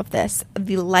watching all of this,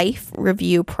 the life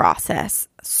review process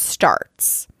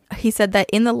starts. He said that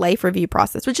in the life review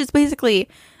process, which is basically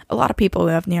a lot of people who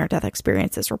have near-death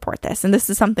experiences report this. And this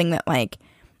is something that like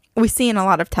we see in a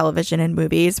lot of television and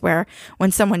movies, where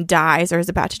when someone dies or is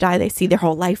about to die, they see their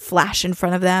whole life flash in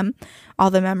front of them, all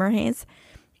the memories.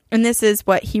 And this is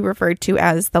what he referred to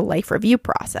as the life review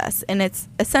process. And it's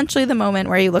essentially the moment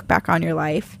where you look back on your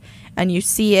life and you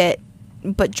see it.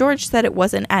 But George said it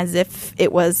wasn't as if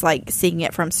it was like seeing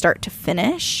it from start to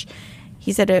finish.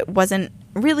 He said it wasn't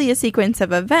really a sequence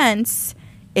of events.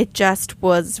 It just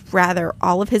was rather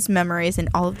all of his memories and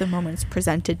all of the moments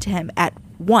presented to him at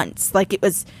once. Like it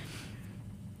was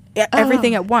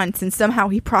everything at once. And somehow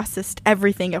he processed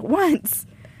everything at once.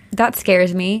 That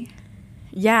scares me.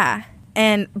 Yeah.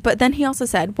 But then he also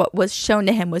said what was shown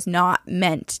to him was not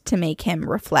meant to make him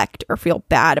reflect or feel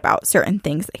bad about certain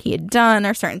things that he had done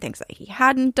or certain things that he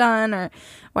hadn't done or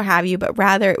what have you, but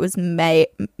rather it was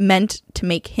meant to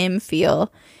make him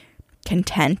feel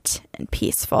content and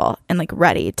peaceful and like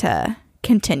ready to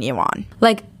continue on.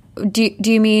 Like, do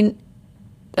you mean,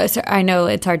 I know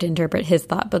it's hard to interpret his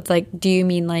thought, but like, do you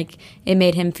mean like it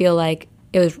made him feel like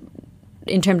it was,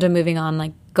 in terms of moving on,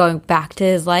 like going back to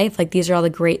his life? Like, these are all the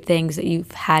great things that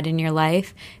you've had in your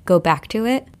life. Go back to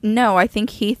it? No, I think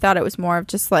he thought it was more of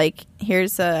just like,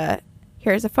 here's a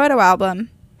photo album.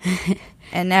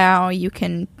 And now you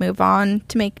can move on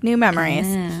to make new memories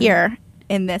here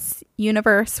in this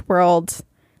universe, world,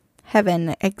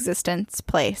 heaven, existence,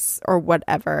 place, or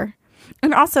whatever.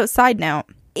 And also, side note,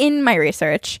 in my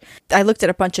research, I looked at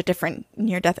a bunch of different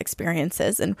near-death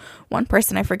experiences, and one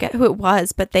person, I forget who it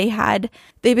was, but they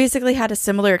basically had a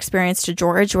similar experience to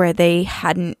George where they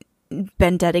hadn't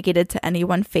been dedicated to any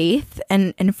one faith,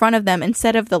 and in front of them,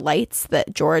 instead of the lights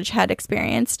that George had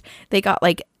experienced, they got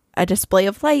like a display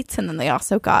of lights, and then they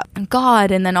also got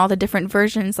God, and then all the different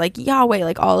versions like Yahweh,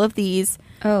 like all of these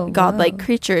godlike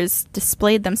creatures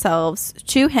displayed themselves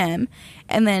to him,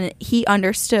 and then he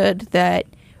understood that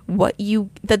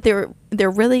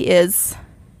there really is,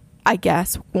 I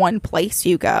guess, one place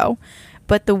you go,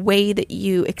 but the way that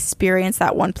you experience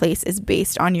that one place is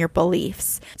based on your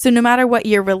beliefs. So no matter what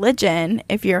your religion,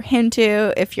 if you're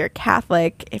Hindu, if you're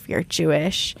Catholic, if you're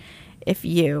Jewish, if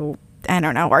you, I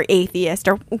don't know, are atheist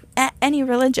or any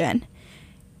religion,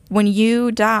 when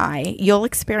you die, you'll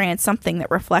experience something that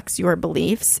reflects your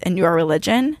beliefs and your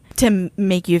religion to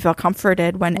make you feel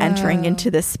comforted when entering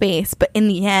into this space. But in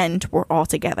the end, we're all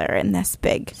together in this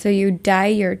big. So you die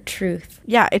your truth.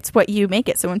 Yeah, it's what you make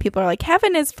it. So when people are like,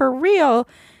 heaven is for real,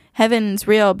 heaven's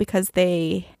real because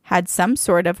they had some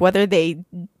sort of, whether they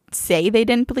say they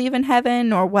didn't believe in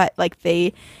heaven or what, like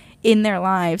they, in their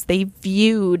lives, they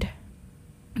viewed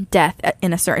death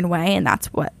in a certain way, and that's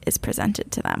what is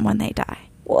presented to them when they die.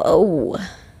 Whoa.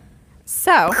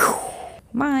 So,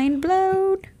 mind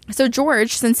blown. So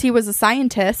George, since he was a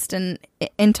scientist and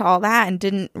into all that and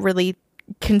didn't really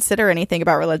consider anything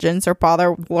about religions or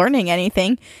bother learning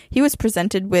anything, he was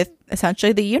presented with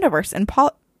essentially the universe and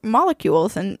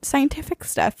molecules and scientific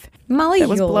stuff.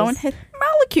 Molecules. That was blowing his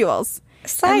molecules.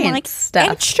 Science and like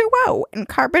stuff. H2O and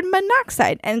carbon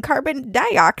monoxide and carbon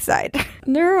dioxide.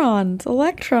 Neurons,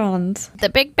 electrons. The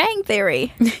Big Bang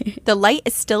Theory. The light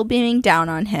is still beaming down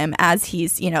on him as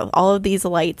he's, all of these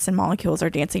lights and molecules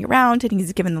are dancing around, and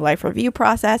he's given the life review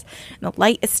process. And the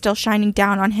light is still shining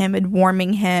down on him and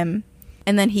warming him.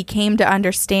 And then he came to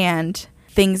understand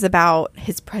things about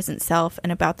his present self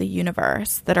and about the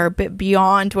universe that are a bit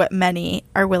beyond what many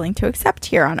are willing to accept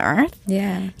here on Earth.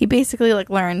 Yeah. He basically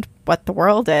learned what the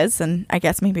world is and I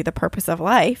guess maybe the purpose of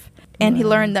life. And he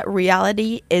learned that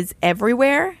reality is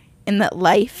everywhere and that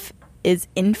life is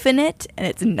infinite and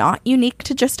it's not unique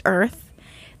to just Earth.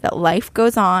 That life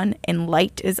goes on and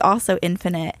light is also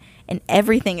infinite and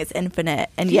everything is infinite.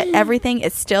 And yet everything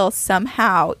is still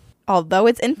somehow, although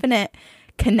it's infinite,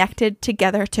 connected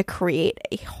together to create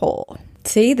a whole.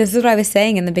 See, this is what I was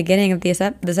saying in the beginning of this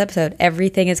episode.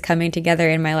 Everything is coming together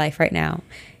in my life right now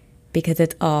because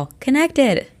it's all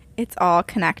connected. It's all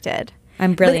connected.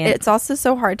 I'm brilliant. But it's also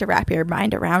so hard to wrap your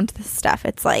mind around this stuff.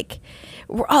 It's like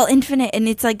we're all infinite and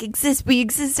it's like we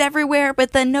exist everywhere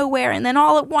but then nowhere and then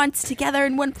all at once together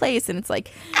in one place. And it's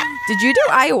like, did you do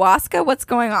ayahuasca? What's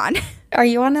going on? Are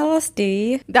you on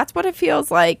LSD? That's what it feels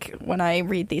like when I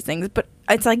read these things. But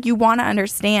it's like you want to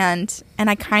understand, and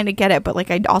I kind of get it,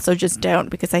 but I also just don't,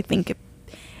 because I think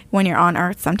when you're on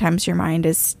Earth, sometimes your mind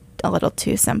is a little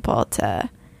too simple to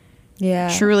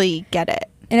truly get it.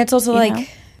 And it's also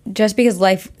just because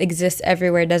life exists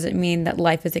everywhere doesn't mean that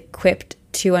life is equipped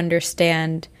to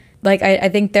understand. I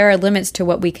think there are limits to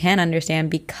what we can understand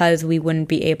because we wouldn't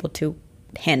be able to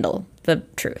handle the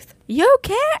truth. You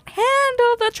can't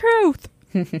handle the truth.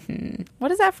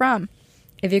 What is that from?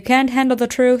 If you can't handle the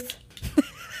truth.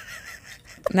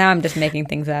 Now I'm just making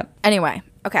things up. Anyway,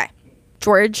 okay.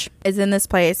 George is in this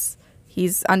place.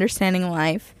 He's understanding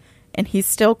life. And he's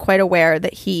still quite aware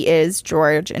that he is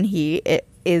George and he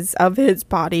is of his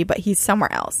body, but he's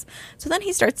somewhere else. So then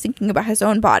he starts thinking about his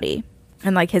own body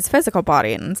and his physical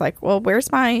body. And it's like, well,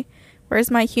 where's my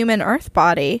human Earth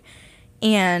body?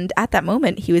 And at that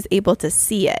moment, he was able to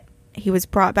see it. He was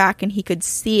brought back and he could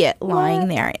see it lying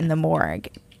there in the morgue.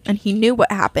 And he knew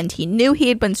what happened. He knew he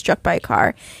had been struck by a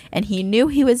car. And he knew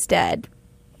he was dead.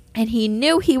 And he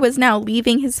knew he was now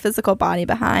leaving his physical body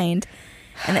behind.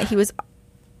 And that he was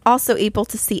also able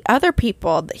to see other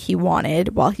people that he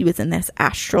wanted while he was in this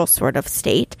astral sort of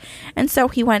state. And so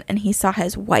he went and he saw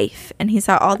his wife. And he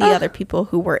saw all the other people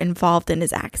who were involved in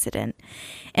his accident.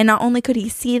 And not only could he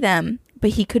see them,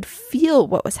 but he could feel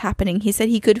what was happening. He said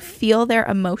he could feel their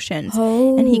emotions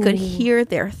and he could hear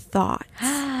their thoughts.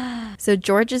 So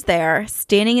George is there,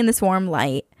 standing in this warm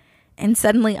light and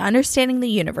suddenly understanding the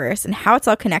universe and how it's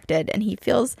all connected. And he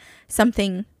feels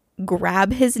something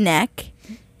grab his neck.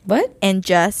 What? And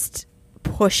just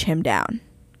push him down,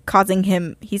 causing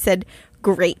him, he said,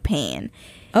 great pain.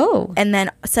 Oh. And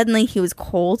then suddenly he was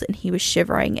cold and he was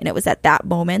shivering. And it was at that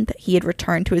moment that he had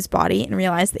returned to his body and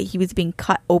realized that he was being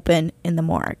cut open in the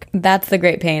morgue. That's the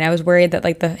great pain. I was worried that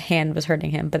like the hand was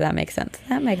hurting him, but that makes sense.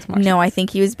 That makes more sense. No, I think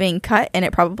he was being cut and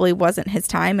it probably wasn't his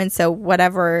time. And so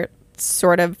whatever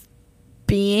sort of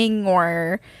being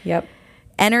or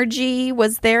energy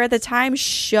was there at the time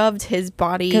shoved his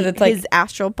body, it's like, his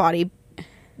astral body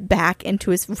back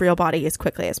into his real body as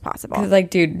quickly as possible. Because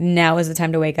like, dude, now is the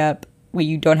time to wake up. Well,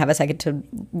 you don't have a second to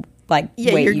like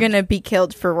wait. You're gonna be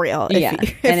killed for real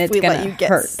if we let you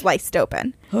get sliced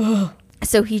open.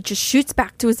 So he just shoots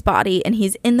back to his body and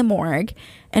he's in the morgue,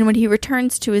 and when he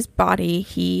returns to his body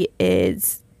he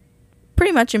is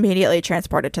pretty much immediately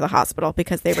transported to the hospital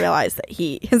because they realize that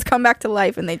he has come back to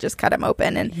life and they just cut him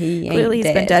open, and clearly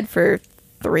he's been dead for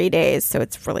 3 days, so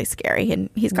it's really scary and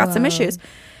he's got some issues.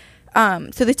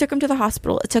 So they took him to the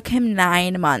hospital. It took him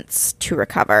 9 months to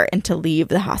recover and to leave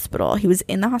the hospital. He was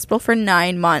in the hospital for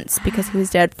 9 months because he was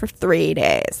dead for 3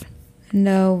 days.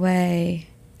 No way.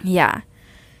 Yeah.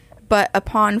 But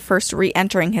upon first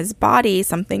re-entering his body,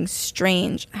 something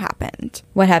strange happened.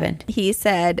 What happened? He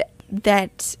said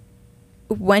that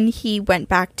when he went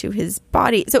back to his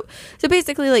body... So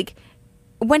basically, like...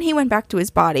 When he went back to his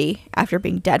body after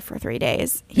being dead for 3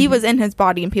 days, he was in his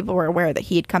body and people were aware that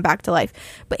he had come back to life,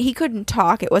 but he couldn't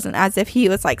talk. It wasn't as if he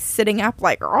was like sitting up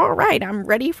like, all right, I'm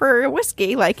ready for a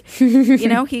whiskey. Like, you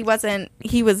know, he was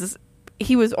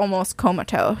almost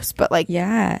comatose, but like,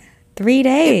 3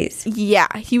 days.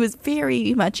 He was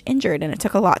very much injured and it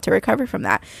took a lot to recover from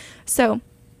that. So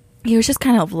he was just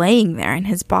kind of laying there in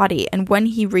his body. And when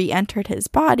he re-entered his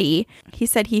body, he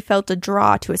said he felt a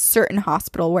draw to a certain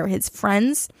hospital where his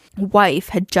friend's wife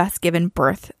had just given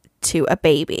birth to a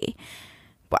baby.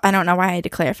 Well, I don't know why I had to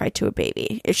clarify to a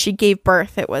baby. If she gave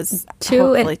birth, it was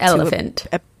to an elephant.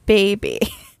 A baby.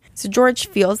 So George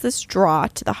feels this draw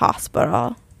to the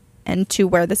hospital and to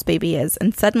where this baby is,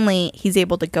 and suddenly he's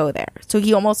able to go there. So he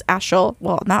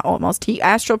he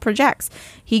astral projects.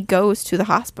 He goes to the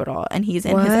hospital and he's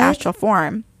in his astral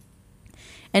form,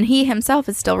 and he himself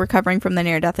is still recovering from the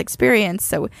near-death experience.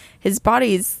 So his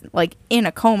body's like in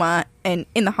a coma and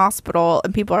in the hospital,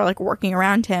 and people are like working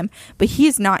around him, but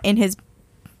he's not in his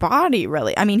body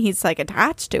really. I mean, he's like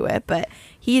attached to it, but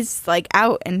he's like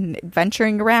out and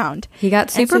venturing around. He got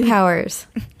superpowers.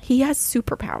 So he has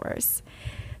superpowers.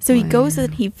 So he goes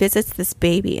and he visits this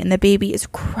baby, and the baby is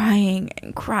crying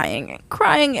and crying and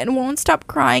crying and won't stop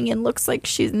crying and looks like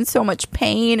she's in so much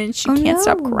pain and she can't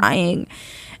stop crying.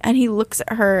 And he looks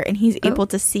at her and he's able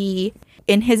to see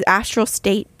in his astral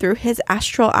state through his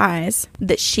astral eyes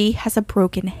that she has a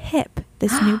broken hip.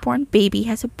 This newborn baby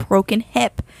has a broken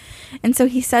hip. And so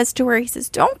he says to her, he says,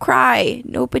 "Don't cry.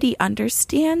 Nobody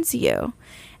understands you."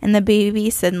 And the baby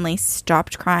suddenly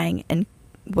stopped crying and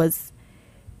was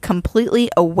completely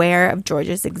aware of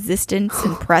George's existence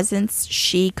and presence.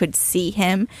 She could see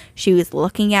him. She was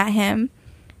looking at him,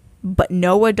 but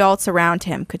no adults around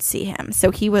him could see him. So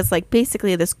he was like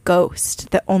basically this ghost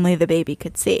that only the baby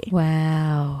could see.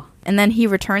 Wow. And then he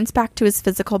returns back to his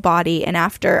physical body, and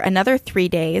after another 3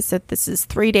 days, so this is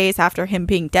 3 days after him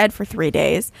being dead for 3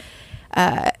 days,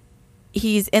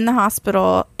 he's in the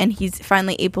hospital and he's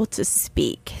finally able to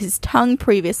speak. His tongue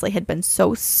previously had been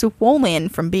so swollen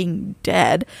from being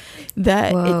dead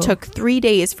that it took 3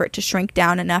 days for it to shrink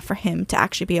down enough for him to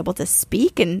actually be able to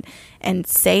speak and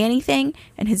say anything.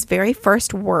 And his very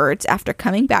first words after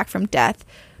coming back from death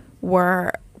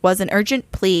was an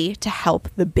urgent plea to help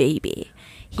the baby.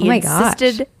 He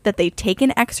insisted that they take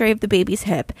an x-ray of the baby's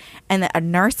hip and that a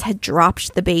nurse had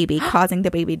dropped the baby, causing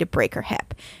the baby to break her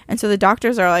hip. And so the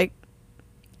doctors are like,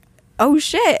 oh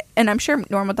shit. And I'm sure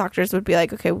normal doctors would be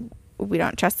like, okay, we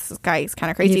don't trust this guy, he's kind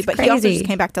of crazy. But he also just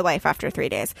came back to life after 3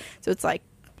 days. So it's like,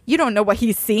 you don't know what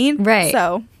he's seen. Right.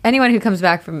 So anyone who comes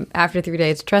back from after 3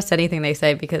 days, trust anything they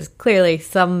say, because clearly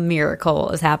some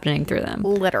miracle is happening through them.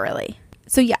 Literally.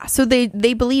 So yeah, so they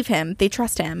believe him, they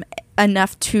trust him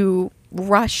enough to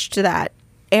rush to that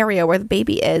area where the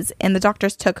baby is, and the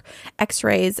doctors took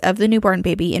x-rays of the newborn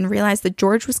baby and realized that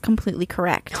George was completely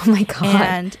correct. Oh my God.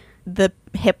 And the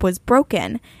hip was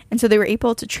broken, and so they were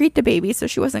able to treat the baby so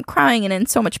she wasn't crying and in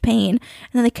so much pain.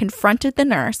 And then they confronted the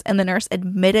nurse, and the nurse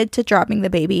admitted to dropping the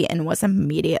baby and was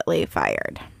immediately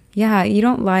fired. Yeah, you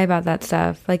don't lie about that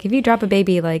stuff. Like, if you drop a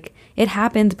baby, like, it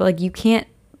happens, but like, you can't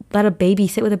let a baby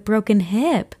sit with a broken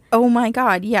hip. Oh my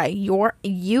God, yeah,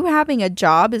 you having a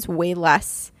job is way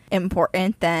less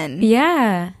important than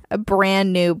a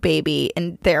brand new baby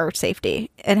and their safety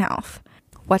and health.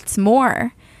 What's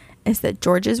more is that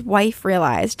George's wife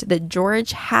realized that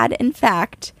George had in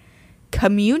fact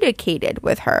communicated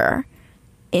with her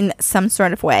in some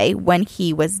sort of way when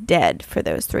he was dead for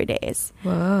those 3 days.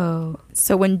 Whoa.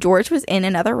 So when George was in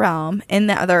another realm, in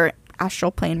the other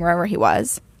astral plane, wherever he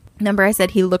was, remember I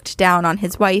said he looked down on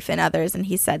his wife and others, and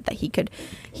he said that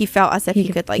he felt as if he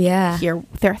could like hear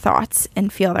their thoughts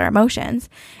and feel their emotions.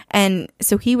 And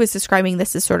so he was describing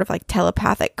this as sort of like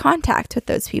telepathic contact with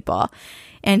those people.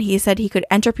 And he said he could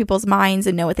enter people's minds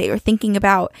and know what they were thinking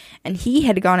about. And he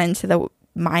had gone into the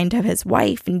mind of his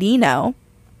wife, Nino,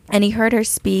 and he heard her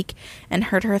speak and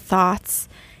heard her thoughts.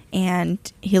 And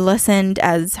he listened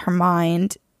as her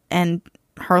mind and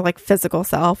her like physical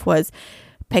self was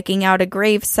picking out a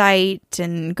grave site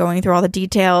and going through all the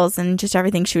details and just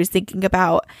everything she was thinking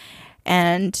about.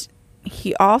 And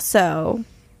he also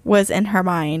was in her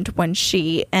mind when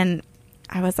and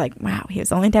I was like, wow, he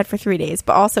was only dead for 3 days.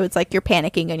 But also it's like you're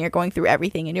panicking and you're going through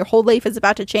everything and your whole life is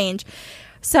about to change.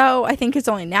 So I think it's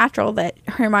only natural that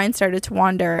her mind started to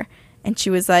wander. And she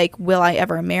was like, will I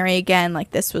ever marry again?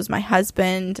 Like, this was my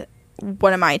husband.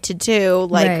 What am I to do?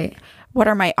 Like, what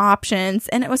are my options?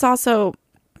 And it was also,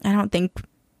 I don't think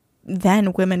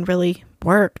then women really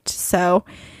worked. So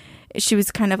she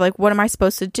was kind of like, what am I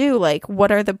supposed to do? Like,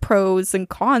 what are the pros and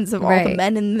cons of all the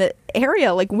men in the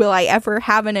area? Like, will I ever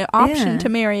have an option to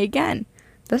marry again?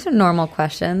 Those are normal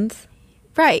questions.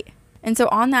 Right. And so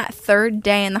on that 3rd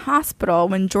day in the hospital,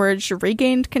 when George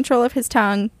regained control of his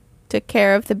tongue, took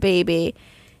care of the baby,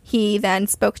 he then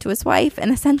spoke to his wife and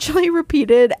essentially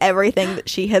repeated everything that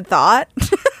she had thought.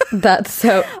 That's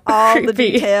so all creepy. The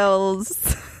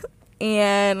details.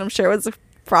 And I'm sure it was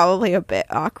probably a bit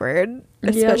awkward,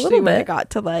 especially when it got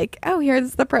to like, oh,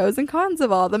 here's the pros and cons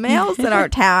of all the males in our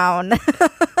town.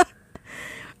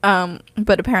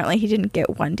 But apparently he didn't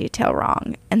get one detail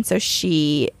wrong. And so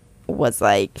she was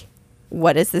like,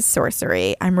 what is this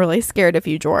sorcery? I'm really scared of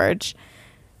you, George.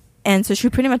 And so she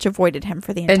pretty much avoided him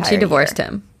for the entire year. And she divorced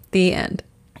him. The end.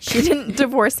 She didn't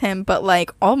divorce him, but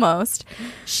like almost.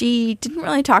 She didn't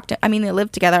really talk to, I mean, they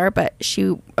lived together, but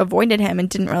she avoided him and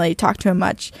didn't really talk to him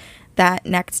much that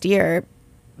next year,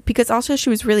 because also she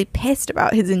was really pissed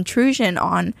about his intrusion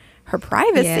on her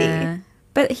privacy. Yeah.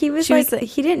 But he was like,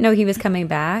 he didn't know he was coming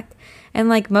back. And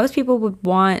like most people would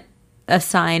want a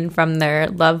sign from their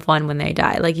loved one when they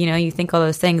die. Like, you know, you think all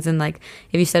those things, and like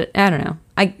if you said, I don't know.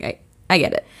 I get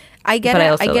it. I get but it. I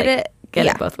also I get it. Get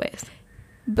it both ways.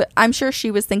 But I'm sure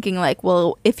she was thinking like,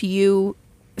 well, if you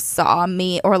saw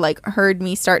me or like heard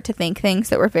me start to think things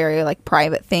that were very like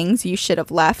private things, you should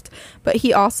have left. But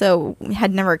he also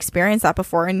had never experienced that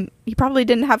before, and he probably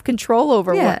didn't have control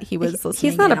over what he was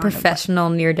listening. He's not a professional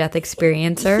near-death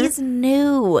experiencer.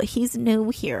 He's new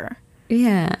here.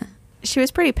 Yeah. She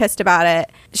was pretty pissed about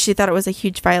it. She thought it was a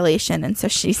huge violation, and so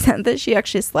she said that she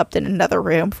actually slept in another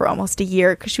room for almost a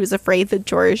year because she was afraid that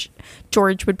George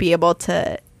would be able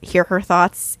to hear her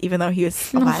thoughts even though he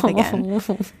was alive again.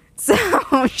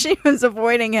 So she was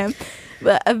avoiding him.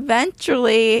 But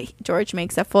eventually George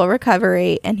makes a full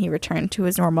recovery and he returned to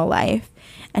his normal life,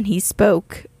 and he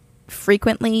spoke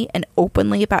frequently and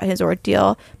openly about his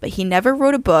ordeal, but he never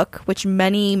wrote a book, which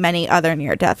many other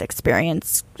near-death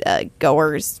experience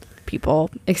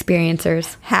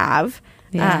experiencers have.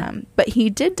 Yeah. But he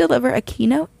did deliver a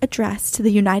keynote address to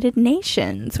the United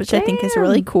Nations, which I think is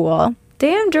really cool.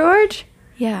 Damn, George.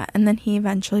 Yeah, and then he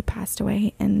eventually passed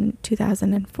away in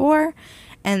 2004.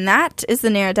 And that is the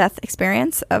near-death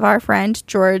experience of our friend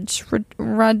George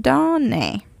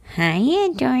Radone.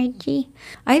 Hiya, Georgie.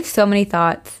 I have so many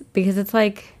thoughts because it's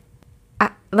like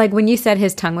when you said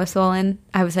his tongue was swollen,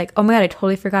 I was like, oh my God, I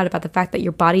totally forgot about the fact that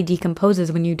your body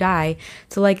decomposes when you die.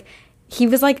 So like he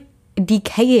was like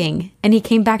decaying, and he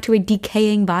came back to a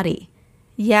decaying body.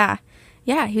 Yeah.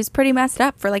 Yeah, he was pretty messed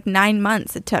up for like 9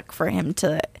 months it took for him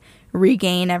to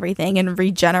regain everything and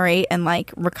regenerate and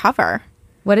like recover.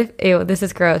 What if, ew, this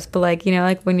is gross, but like, you know,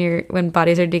 like when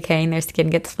bodies are decaying, their skin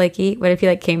gets flaky. What if he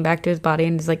like came back to his body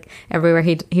and just like everywhere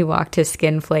he walked, his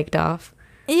skin flaked off?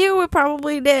 Ew, it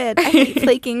probably did. I hate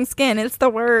flaking skin. It's the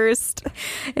worst.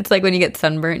 It's like when you get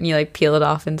sunburnt and you like peel it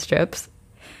off in strips.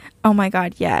 Oh my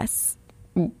God, yes.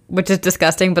 Which is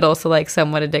disgusting, but also like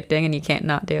somewhat addicting, and you can't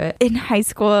not do it. In high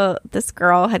school, this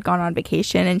girl had gone on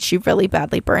vacation and she really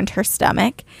badly burned her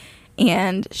stomach.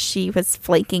 And she was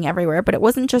flaking everywhere, but it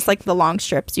wasn't just like the long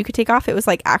strips you could take off. It was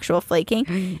like actual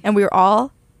flaking. And we were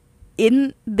all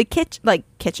in the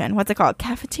kitchen, what's it called?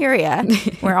 Cafeteria.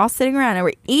 We're all sitting around and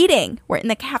we're eating. We're in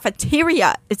the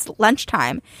cafeteria. It's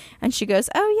lunchtime. And she goes,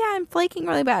 oh yeah, I'm flaking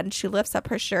really bad. And she lifts up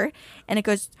her shirt and it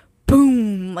goes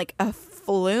boom, like a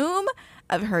flume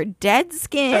of her dead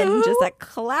skin, just a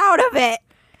cloud of it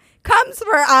comes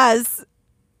for us.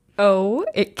 Oh,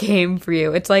 it came for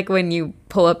you. It's like when you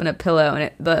pull up in a pillow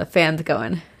and the fan's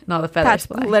going. not the feather That's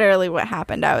supply. literally what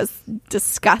happened. I was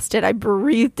disgusted. I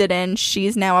breathed it in.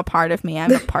 She's now a part of me.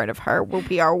 I'm a part of her.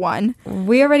 We are one.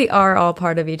 We already are all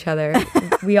part of each other.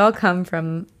 We all come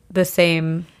from the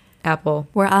same apple.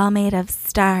 We're all made of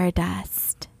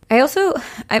stardust. I also,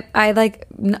 I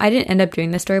didn't end up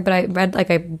doing this story, but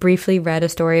I briefly read a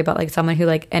story about like someone who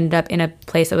like ended up in a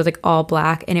place that was like all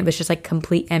black and it was just like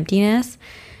complete emptiness.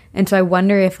 And so I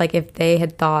wonder if like if they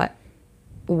had thought,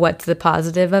 what's the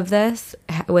positive of this?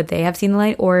 Would they have seen the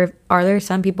light? Or are there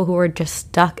some people who are just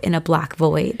stuck in a black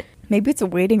void? Maybe it's a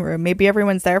waiting room. Maybe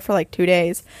everyone's there for like 2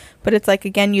 days. But it's like,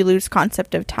 again, you lose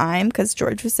concept of time because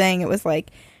George was saying it was like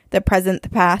the present, the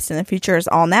past, and the future is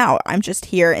all now. I'm just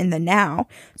here in the now.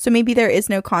 So maybe there is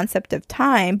no concept of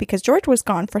time because George was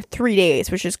gone for 3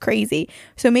 days, which is crazy.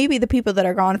 So maybe the people that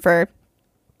are gone for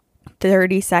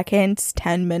 30 seconds,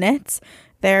 10 minutes,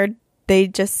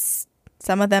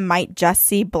 some of them might just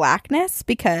see blackness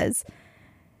because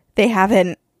they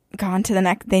haven't gone to the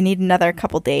next. They need another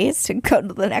couple days to go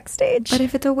to the next stage. But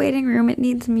if it's a waiting room, it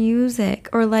needs music.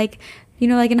 Or like, you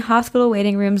know, like in hospital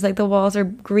waiting rooms, like the walls are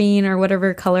green or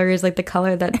whatever color is like the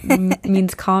color that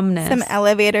means calmness. Some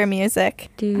elevator music.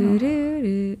 Do, do,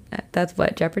 do. That's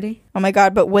what, Jeopardy? Oh my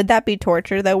God, but would that be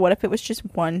torture though? What if it was just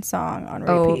one song on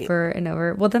repeat? Over and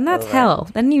over. Well, then that's hell.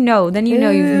 Then you know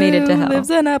you've made it to hell.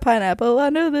 Lives in a pineapple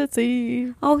under the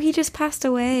sea. Oh, he just passed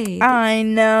away. I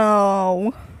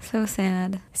know. So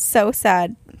sad. So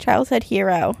sad. Childhood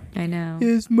hero. I know.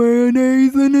 Is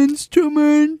mayonnaise an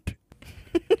instrument?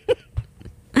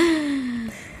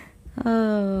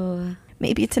 Oh.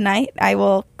 Maybe tonight I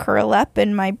will curl up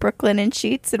in my Brooklinen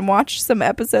sheets and watch some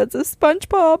episodes of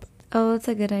SpongeBob. Oh, that's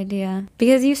a good idea.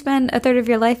 Because you spend a third of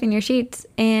your life in your sheets,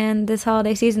 and this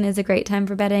holiday season is a great time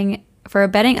for a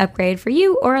bedding upgrade for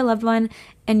you or a loved one,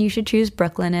 and you should choose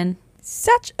Brooklinen.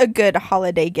 Such a good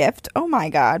holiday gift. Oh my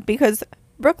God. Because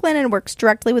Brooklinen works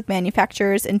directly with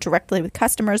manufacturers and directly with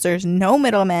customers. There's no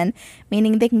middlemen,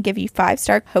 meaning they can give you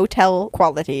 5-star hotel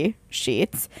quality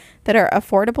sheets that are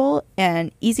affordable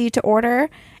and easy to order.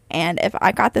 And if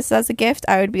I got this as a gift,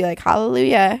 I would be like,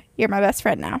 hallelujah, you're my best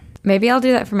friend now. Maybe I'll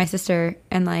do that for my sister,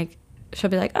 and like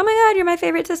she'll be like, oh my God, you're my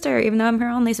favorite sister, even though I'm her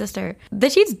only sister. The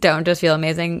sheets don't just feel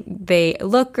amazing. They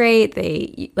look great.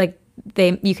 You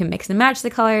can mix and match the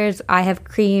colors. I have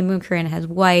cream, Corinne has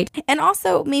white. And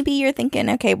also maybe you're thinking,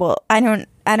 okay, well, I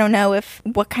don't know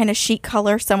what kind of sheet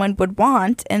color someone would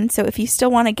want. And so if you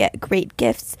still want to get great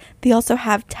gifts, they also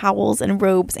have towels and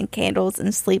robes and candles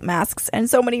and sleep masks and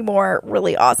so many more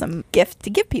really awesome gifts to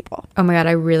give people. Oh my God,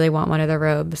 I really want one of the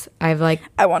robes. I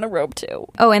want a robe too.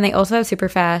 Oh, and they also have super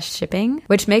fast shipping,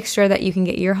 which makes sure that you can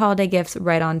get your holiday gifts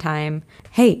right on time.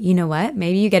 Hey, you know what?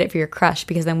 Maybe you get it for your crush,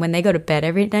 because then when they go to bed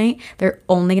every night, they're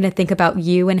only going to think about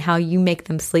you and how you make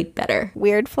them sleep better.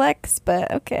 Weird flex,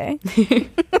 but okay.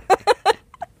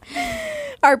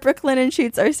 Our Brooklinen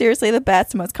sheets are seriously the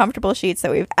best, most comfortable sheets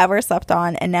that we've ever slept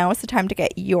on, and now is the time to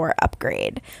get your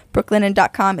upgrade.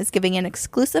 Brooklinen.com is giving an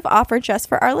exclusive offer just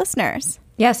for our listeners.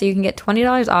 Yeah, so you can get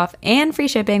 $20 off and free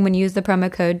shipping when you use the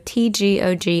promo code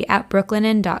TGOG at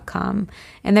brooklinen.com.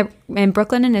 And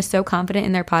Brooklinen is so confident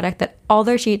in their product that all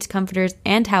their sheets, comforters,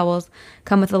 and towels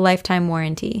come with a lifetime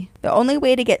warranty. The only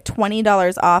way to get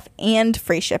 $20 off and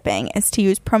free shipping is to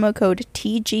use promo code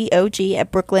TGOG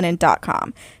at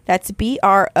brooklinen.com. That's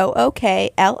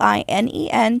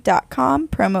BROOKLINEN.com,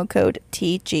 promo code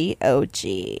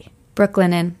TGOG.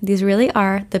 Brooklinen, these really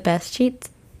are the best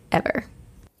sheets ever.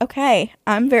 Okay,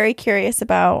 I'm very curious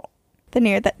about the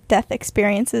near-death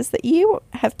experiences that you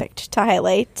have picked to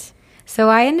highlight. So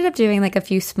I ended up doing like a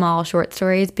few small short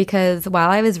stories because while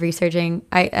I was researching,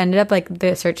 I ended up like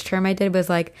the search term I did was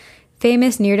like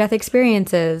famous near-death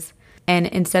experiences. And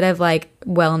instead of like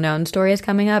well-known stories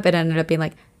coming up, it ended up being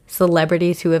like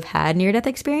celebrities who have had near-death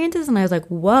experiences. And I was like,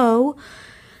 whoa,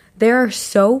 there are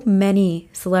so many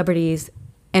celebrities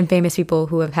and famous people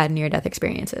who have had near-death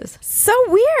experiences. So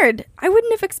weird. I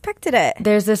wouldn't have expected it.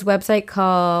 There's this website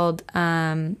called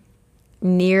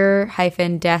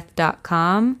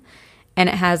near-death.com, and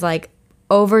it has like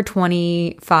over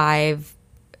 25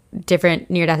 different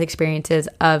near-death experiences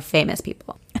of famous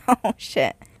people. Oh,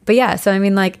 shit. But yeah, so I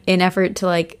mean, like, in effort to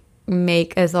like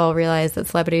make us all realize that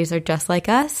celebrities are just like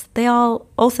us, they all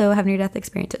also have near-death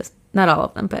experiences. Not all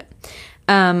of them, but...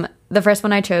 the first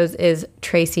one I chose is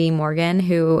Tracy Morgan,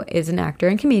 who is an actor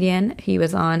and comedian. He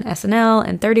was on SNL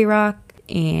and 30 Rock,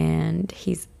 and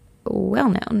he's well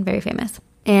known, very famous.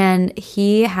 And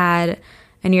he had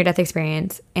a near-death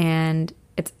experience, and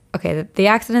it's okay. The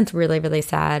accident's really, really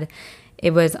sad.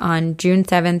 It was on June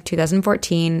 7th,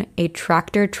 2014. A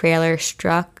tractor trailer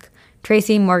struck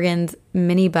Tracy Morgan's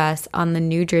minibus on the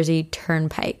New Jersey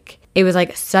Turnpike. it was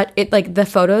like the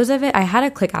photos of it, I had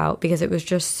to click out because it was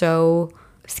just so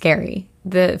scary.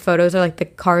 The photos are like the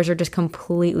cars are just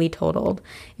completely totaled.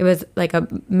 It was like a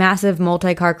massive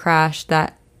multi-car crash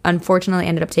that unfortunately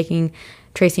ended up taking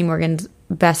Tracy Morgan's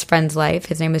best friend's life.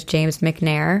 His name was James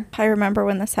McNair. I remember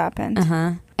when this happened.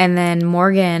 And then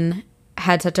Morgan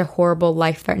had such a horrible,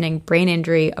 life-threatening brain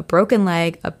injury, a broken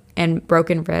leg, and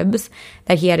broken ribs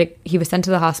that he was sent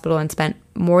to the hospital and spent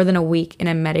more than a week in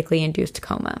a medically induced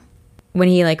coma. When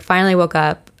he like finally woke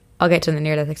up, I'll get to the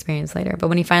near-death experience later, but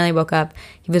when he finally woke up,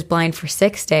 he was blind for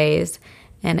 6 days,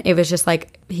 and it was just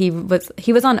like he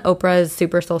was on Oprah's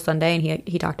Super Soul Sunday, and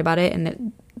he talked about it,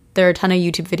 and there are a ton of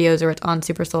YouTube videos or it's on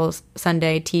Super Soul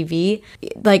Sunday TV.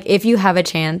 Like, if you have a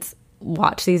chance,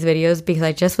 watch these videos because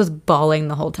I just was bawling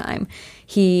the whole time.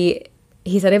 He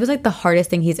said it was like the hardest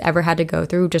thing he's ever had to go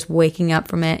through, just waking up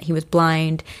from it. He was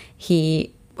blind.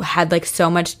 He had like so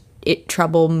much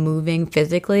trouble moving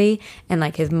physically, and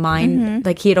like his mind,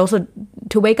 like he had also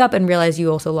to wake up and realize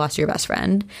you also lost your best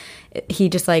friend. He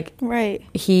just like, right.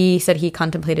 He said he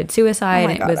contemplated suicide. Oh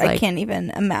my and God, it was like, I can't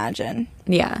even imagine.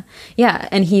 Yeah.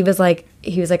 And he was like,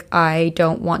 I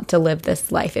don't want to live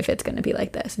this life if it's going to be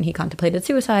like this. And he contemplated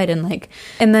suicide. And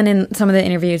then in some of the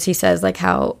interviews, he says like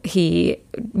how he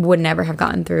would never have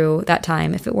gotten through that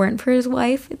time if it weren't for his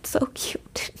wife. It's so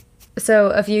cute. So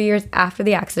a few years after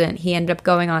the accident, he ended up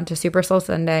going on to Super Soul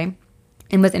Sunday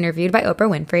and was interviewed by Oprah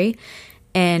Winfrey.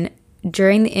 And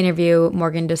during the interview,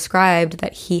 Morgan described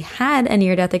that he had a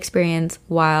near-death experience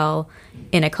while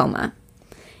in a coma.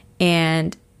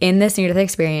 And in this near-death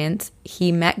experience,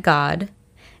 he met God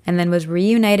and then was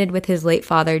reunited with his late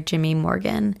father, Jimmy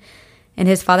Morgan. And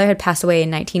his father had passed away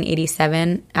in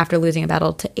 1987 after losing a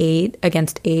battle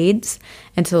against AIDS.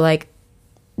 And so, like,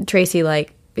 Tracy,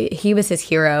 like, he was his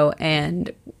hero and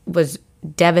was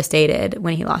devastated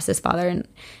when he lost his father.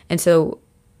 And so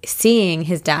seeing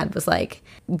his dad was, like,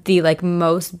 the, like,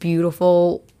 most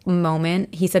beautiful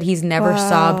moment. He said he's never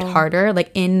sobbed harder.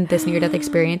 Like, in this near-death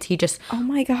experience, he just oh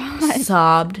my God,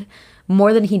 sobbed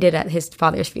more than he did at his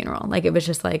father's funeral. Like, it was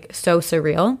just, like, so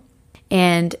surreal.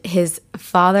 And his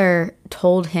father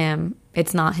told him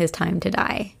it's not his time to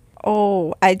die.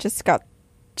 Oh, I just got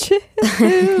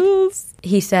chills.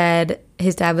 He said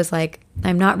his dad was like,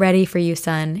 I'm not ready for you,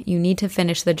 son. You need to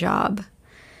finish the job.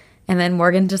 And then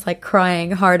Morgan just like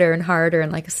crying harder and harder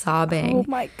and like sobbing. Oh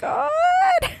my God.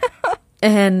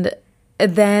 And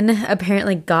then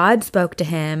apparently God spoke to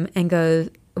him and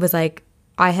was like,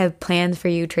 I have plans for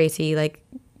you, Tracy, like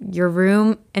your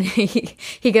room. And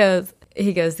he goes,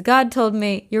 God told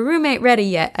me your room ain't ready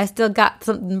yet. I still got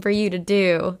something for you to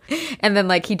do. And then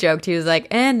like he joked, he was like,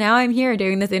 and now I'm here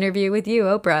doing this interview with you,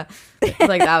 Oprah.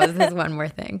 Like that was his one more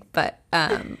thing. But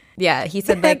yeah, he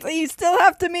said like, you still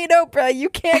have to meet Oprah. You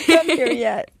can't come here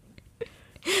yet.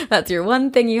 That's your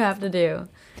one thing you have to do.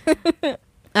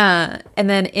 And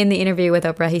then in the interview with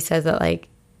Oprah, he says that like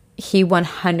he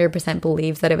 100%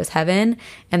 believes that it was heaven,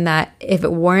 and that if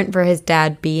it weren't for his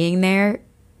dad being there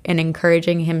and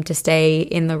encouraging him to stay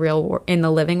in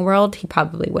the living world, he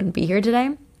probably wouldn't be here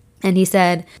today. And he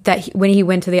said that when he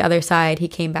went to the other side, he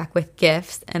came back with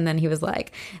gifts. And then he was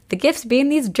like, the gifts being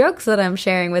these jokes that I'm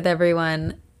sharing with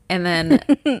everyone. And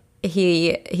then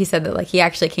he said that like he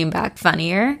actually came back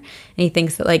funnier. And he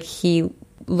thinks that like he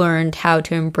learned how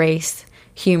to embrace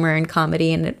humor and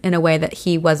comedy in a way that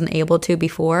he wasn't able to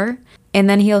before. And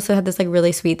then he also had this like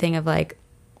really sweet thing of like,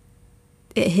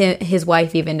 his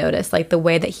wife even noticed like the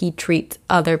way that he treats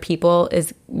other people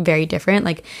is very different.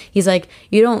 Like he's like,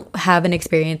 you don't have an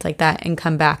experience like that and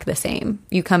come back the same.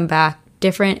 You come back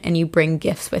different and you bring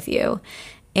gifts with you.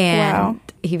 And wow.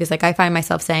 He was like, I find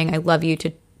myself saying I love you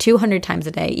to 200 times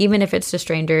a day, even if it's to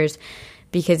strangers,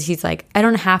 because he's like, I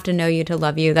don't have to know you to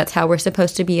love you. That's how we're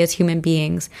supposed to be as human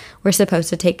beings. We're supposed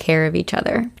to take care of each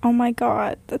other. Oh my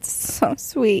God, that's so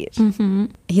sweet. Mm-hmm.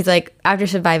 He's like, after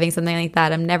surviving something like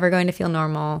that, I'm never going to feel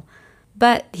normal.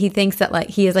 But he thinks that like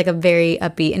he is like a very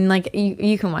upbeat, and like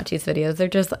you can watch these videos.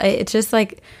 It's just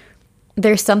like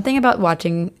there's something about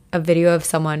watching a video of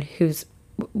someone who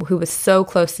was so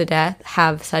close to death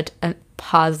have such a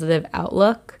positive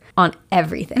outlook on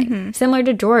everything. Mm-hmm. Similar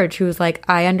to George, who was like,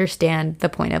 I understand the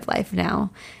point of life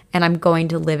now, and I'm going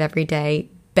to live every day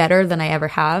better than I ever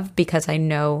have because I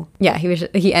know. Yeah,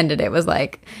 he ended it was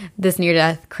like, this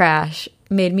near-death crash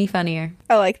made me funnier.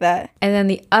 I like that. And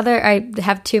then I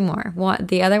have two more.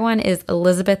 The other one is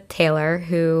Elizabeth Taylor,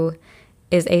 who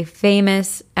is a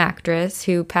famous actress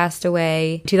who passed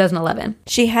away in 2011.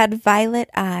 She had violet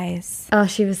eyes. Oh,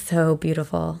 she was so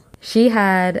beautiful. She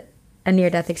had a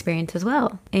near-death experience as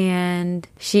well. And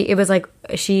she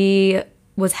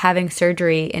was having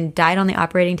surgery and died on the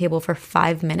operating table for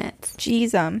 5 minutes.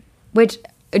 Jeez. Which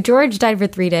George died for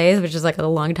 3 days, which is like a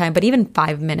long time, but even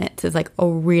 5 minutes is like a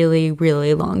really,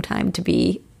 really long time to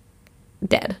be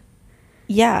dead.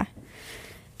 Yeah.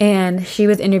 And she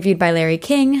was interviewed by Larry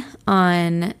King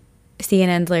on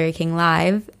CNN's Larry King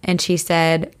Live, and she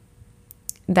said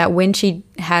that when she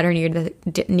had her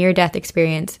near-death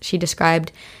experience, she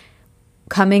described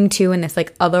coming to in this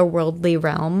like otherworldly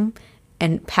realm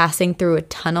and passing through a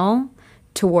tunnel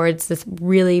towards this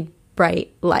really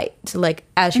bright light. So like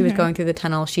as she was going through the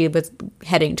tunnel, she was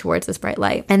heading towards this bright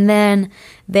light. And then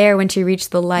there, when she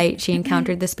reached the light, she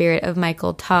encountered the spirit of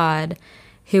Michael Todd,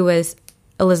 who was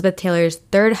Elizabeth Taylor's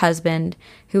third husband,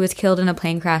 who was killed in a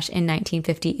plane crash in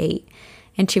 1958.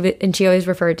 And she always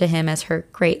referred to him as her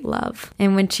great love.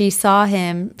 And when she saw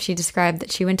him, she described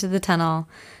that she went to the tunnel,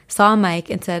 saw Mike,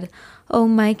 and said, "Oh,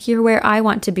 Mike, you're where I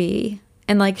want to be."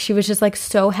 And like she was just like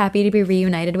so happy to be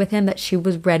reunited with him that she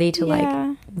was ready to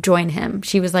like join him.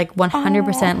 She was like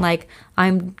 100% like,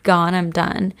 "I'm gone, I'm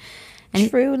done." And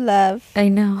true love. I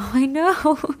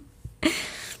know.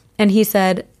 And he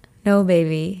said, "No,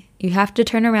 baby, you have to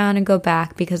turn around and go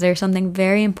back because there's something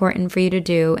very important for you to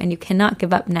do and you cannot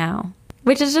give up now."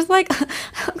 Which is just like,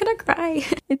 I'm gonna cry.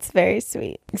 It's very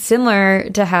sweet. Similar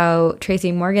to how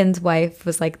Tracy Morgan's wife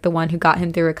was like the one who got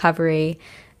him through recovery,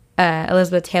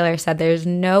 Elizabeth Taylor said there's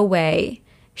no way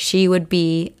she would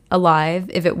be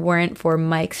alive if it weren't for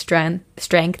Mike's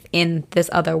strength in this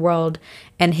other world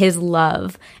and his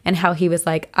love, and how he was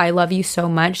like, "I love you so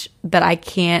much that I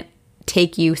can't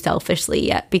take you selfishly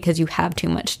yet because you have too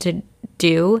much to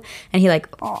do." And he like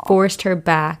forced her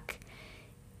back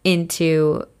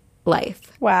into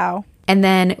life. Wow. And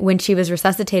then when she was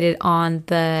resuscitated on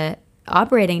the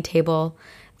operating table,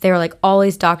 there were like all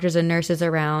these doctors and nurses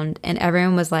around, and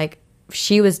everyone was like,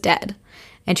 she was dead.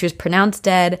 And she was pronounced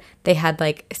dead. They had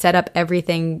like set up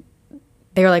everything.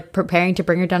 They were like preparing to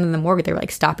bring her down in the morgue. They were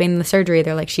like stopping the surgery.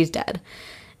 They're like, she's dead.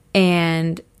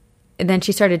 And then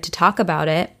she started to talk about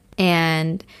it,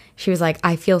 and she was like,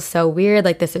 "I feel so weird.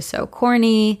 Like, this is so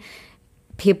corny.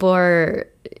 People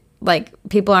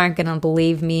aren't gonna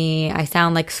believe me. I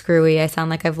sound like screwy. I sound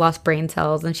like I've lost brain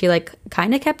cells." And she like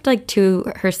kind of kept like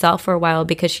to herself for a while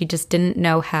because she just didn't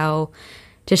know how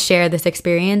to share this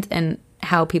experience and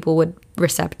how people would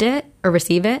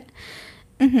receive it.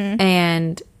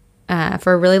 And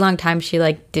for a really long time, she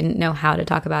like didn't know how to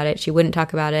talk about it. She wouldn't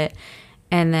talk about it.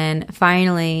 And then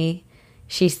finally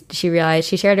she realized,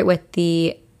 she shared it with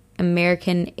the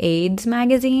American AIDS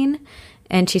magazine,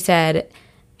 and she said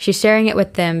she was sharing it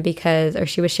with them because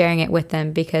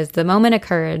the moment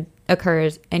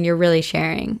occurs and you're really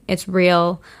sharing. It's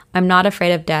real. I'm not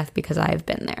afraid of death because I've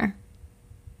been there.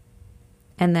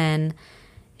 And then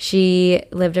she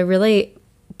lived a really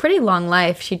pretty long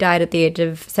life. She died at the age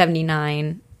of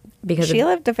 79 because she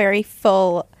lived a very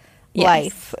full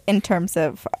life in terms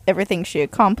of everything she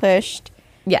accomplished.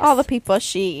 Yes. All the people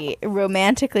she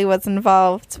romantically was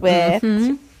involved with.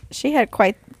 She had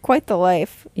quite the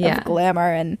life of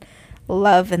glamour and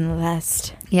love and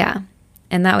lust. Yeah.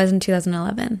 And that was in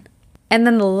 2011. And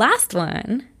then the last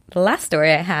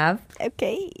story I have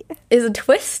is a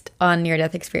twist on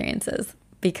near-death experiences.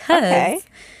 Because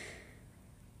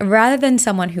rather than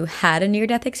someone who had a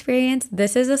near-death experience,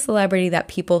 this is a celebrity that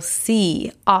people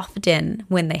see often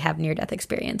when they have near-death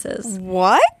experiences.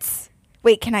 What?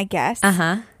 Wait, can I guess?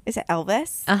 Uh-huh. Is it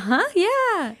Elvis? Uh-huh,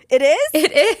 yeah. It is?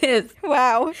 It is.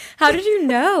 Wow. How did you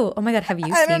know? Oh my God, have you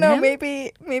seen him? I don't know.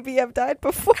 Maybe I've died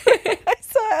before. I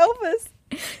saw Elvis.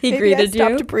 He greeted you? I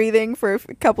stopped breathing for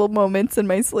a couple moments in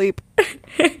my sleep.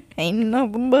 Ain't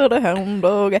nothing but a hound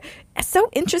dog. So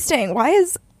interesting. Why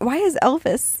is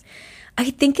Elvis?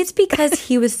 I think it's because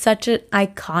he was such an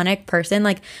iconic person.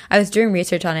 Like, I was doing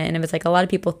research on it, and it was like a lot of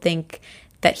people think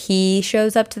that he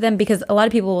shows up to them because a lot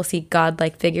of people will see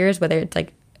God-like figures, whether it's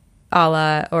like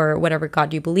Allah or whatever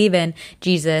God you believe in,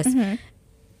 Jesus.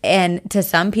 And to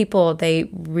some people, they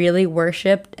really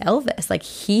worshipped Elvis. Like,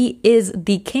 he is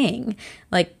the king.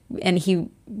 Like, and he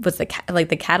was the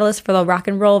catalyst for the rock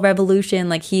and roll revolution.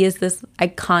 Like, he is this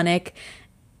iconic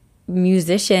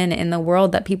musician in the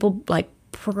world that people like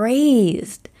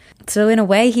praised. So in a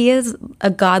way, he is a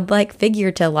godlike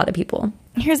figure to a lot of people.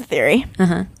 Here's a theory.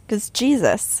 Because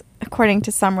Jesus, according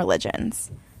to some religions,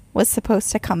 was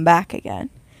supposed to come back again.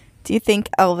 Do you think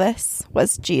Elvis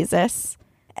was Jesus?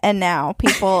 And now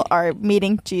people are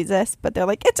meeting Jesus, but they're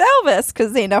like, it's Elvis,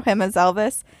 because they know him as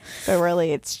Elvis. But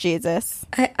really, it's Jesus.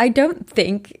 I don't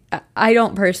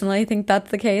personally think that's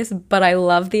the case, but I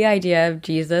love the idea of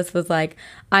Jesus was like,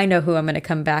 I know who I'm going to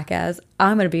come back as.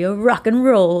 I'm going to be a rock and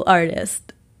roll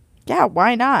artist. Yeah,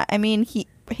 why not? I mean,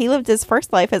 he lived his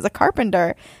first life as a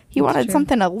carpenter. He wanted true.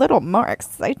 something a little more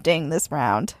exciting this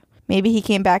round. Maybe he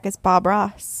came back as Bob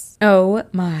Ross. Oh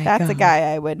my god. That's a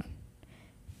guy I would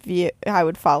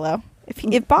follow.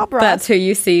 If Bob Ross, That's who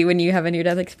you see when you have a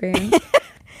near-death experience.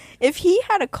 if he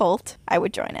had a cult, I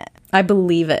would join it. I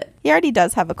believe it. He already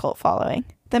does have a cult following.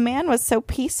 The man was so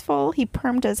peaceful. He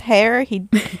permed his hair. He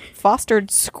fostered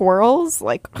squirrels.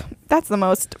 Like, that's the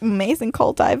most amazing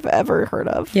cult I've ever heard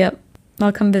of. Yep.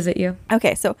 I'll come visit you.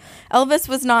 Okay, so Elvis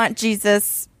was not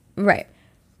Jesus, Right.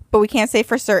 but we can't say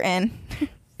for certain.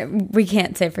 We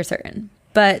can't say for certain.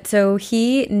 But so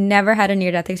he never had a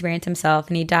near-death experience himself,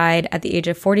 and he died at the age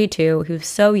of 42. He was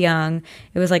so young.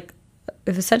 It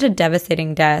was such a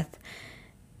devastating death.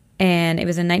 And it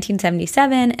was in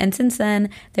 1977. And since then,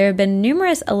 there have been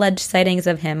numerous alleged sightings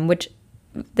of him, which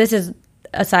this is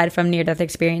aside from near-death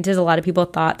experiences. A lot of people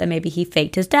thought that maybe he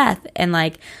faked his death. And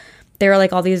like, there were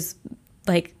like all these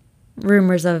like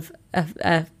rumors of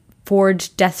a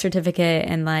forged death certificate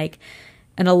and like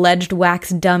an alleged wax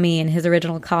dummy in his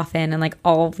original coffin and like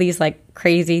all of these like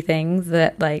crazy things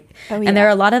that like, and there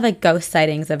are a lot of like ghost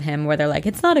sightings of him where they're like,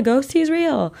 it's not a ghost, he's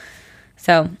real.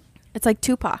 So It's like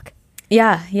Tupac.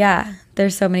 yeah.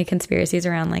 There's so many conspiracies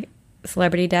around like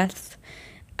celebrity deaths.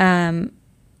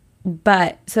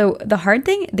 But so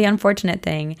the unfortunate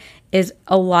thing is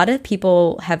a lot of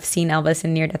people have seen Elvis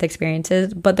in near-death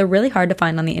experiences, but they're really hard to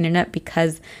find on the internet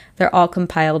because they're all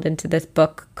compiled into this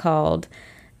book called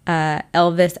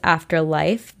Elvis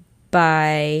Afterlife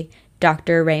by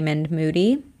Dr. Raymond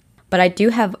Moody. But I do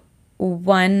have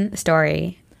one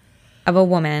story of a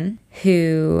woman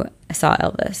who saw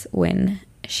Elvis when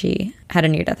she had a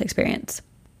near-death experience.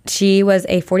 She was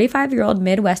a 45-year-old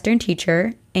Midwestern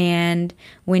teacher, and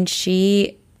when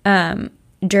she,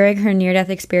 during her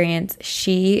near-death experience,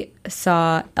 she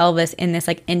saw Elvis in this,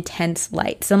 like, intense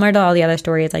light. Similar to all the other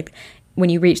stories, like,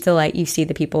 when you reach the light, you see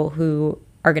the people who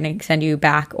are going to send you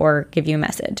back or give you a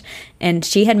message. And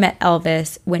she had met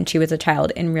Elvis when she was a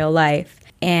child in real life,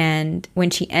 and when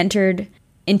she entered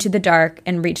into the dark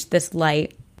and reached this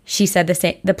light, she said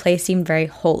the place seemed very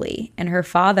holy, and her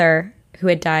father, who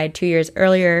had died 2 years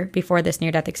earlier before this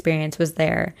near-death experience, was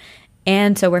there,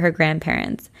 and so were her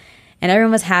grandparents. And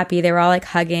everyone was happy. They were all like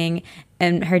hugging,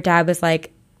 and her dad was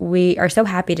like, we are so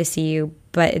happy to see you,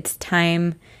 but it's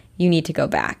time you need to go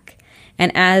back.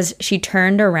 And as she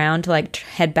turned around to like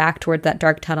head back towards that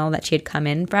dark tunnel that she had come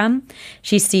in from,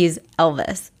 she sees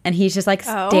Elvis, and he's just like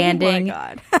standing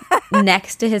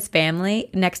next to his family,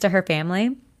 next to her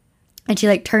family. And she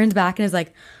like turns back and is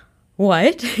like,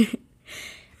 what?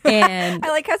 And I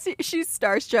like how she's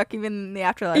starstruck even in the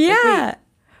afterlife. Yeah. Like, wait,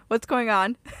 what's going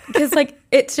on? Because like,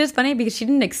 it's just funny because she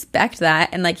didn't expect that.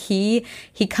 And like, he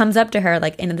comes up to her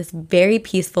like in this very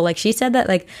peaceful, like she said that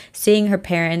like seeing her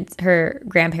parents, her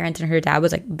grandparents and her dad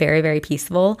was like very, very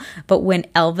peaceful. But when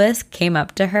Elvis came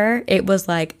up to her, it was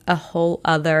like a whole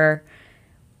other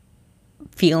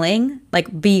feeling,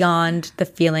 like beyond the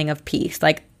feeling of peace,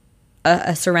 like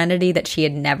a serenity that she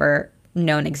had never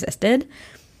known existed.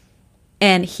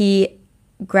 And he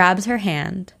grabs her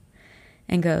hand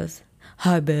and goes,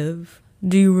 "Hi, Bev.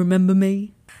 Do you remember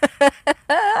me?"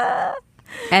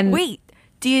 And wait,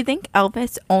 do you think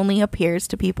Elvis only appears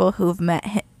to people who've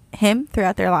met him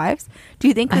throughout their lives? Do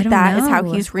you think that is how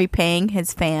he's repaying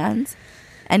his fans?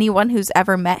 Anyone who's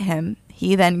ever met him,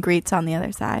 he then greets on the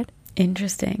other side.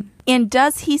 Interesting. And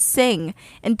does he sing?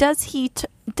 And does he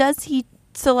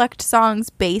select songs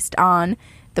based on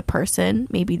the person,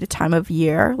 maybe the time of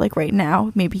year? Like right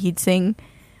now, maybe he'd sing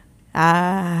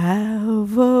 "I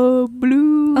have a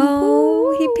blue."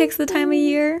 Oh, he picks the time of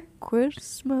year.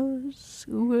 Christmas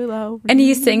without. And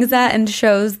he sings that and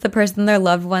shows the person their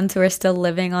loved ones who are still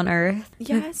living on Earth.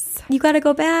 Yes. You gotta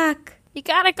go back. You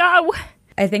gotta go.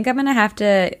 I think I'm gonna have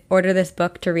to order this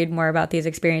book to read more about these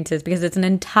experiences because it's an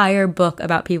entire book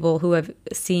about people who have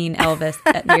seen Elvis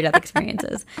at near-death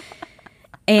experiences.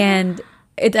 And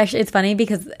it's funny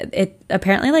because it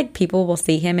apparently like people will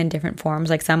see him in different forms.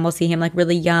 Like some will see him like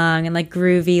really young and like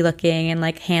groovy looking and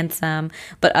like handsome,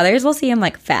 but others will see him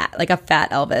like fat, like a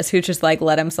fat Elvis who just like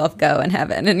let himself go in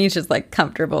heaven and he's just like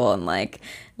comfortable and like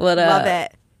love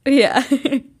it. Yeah.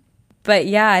 But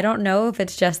yeah, I don't know if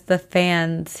it's just the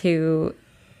fans who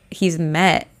he's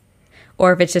met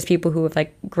or if it's just people who have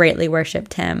like greatly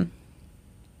worshipped him.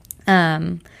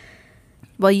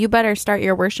 Well, you better start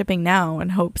your worshiping now in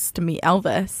hopes to meet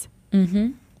Elvis.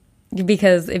 Mm-hmm.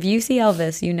 Because if you see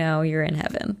Elvis, you know you're in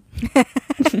heaven.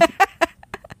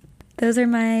 Those are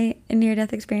my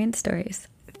near-death experience stories.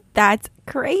 That's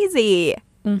crazy.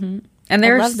 Mm-hmm. And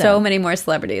there are so many more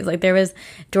celebrities. Like there was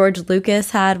George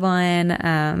Lucas had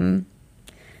one.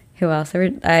 Who else?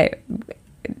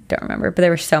 don't remember, but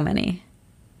there were so many.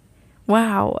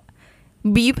 Wow.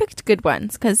 But you picked good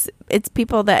ones because it's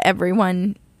people that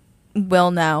everyone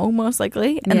will know, most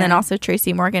likely. And then also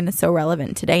Tracy Morgan is so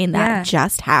relevant today, and that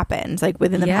just happened, like,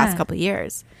 within the past couple of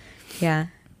years. Yeah.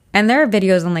 And there are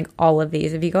videos on, like, all of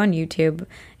these. If you go on YouTube,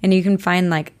 and you can find,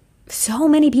 like, so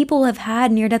many people have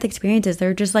had near-death experiences. There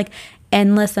are just, like,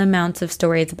 endless amounts of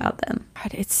stories about them.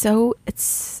 God,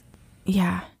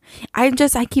 yeah.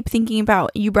 I keep thinking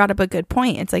about, you brought up a good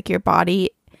point. It's like your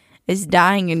body is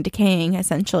dying and decaying,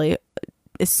 essentially,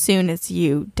 as soon as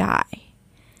you die.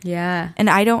 Yeah. And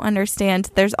I don't understand.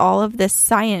 There's all of this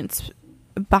science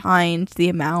behind the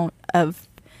amount of,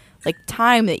 like,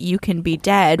 time that you can be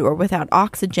dead or without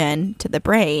oxygen to the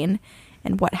brain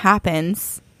and what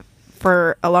happens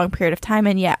for a long period of time.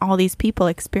 And yet all these people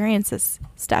experience this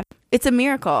stuff. It's a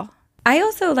miracle. I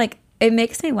also, like, it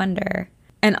makes me wonder,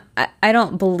 and I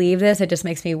don't believe this, it just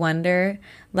makes me wonder,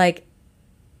 like,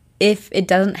 if it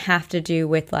doesn't have to do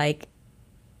with, like,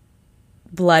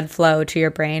 blood flow to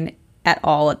your brain at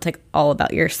all. It's, like, all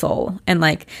about your soul. And,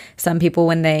 like, some people,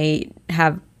 when they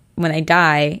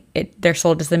die, their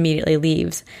soul just immediately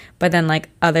leaves. But then, like,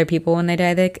 other people, when they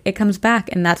die, it comes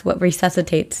back, and that's what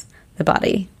resuscitates the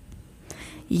body.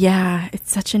 Yeah,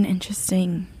 it's such an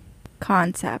interesting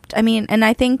concept. I mean, and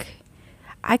I think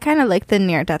I kind of like the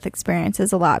near-death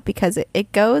experiences a lot because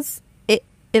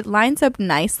it lines up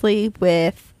nicely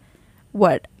with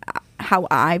how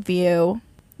I view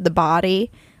the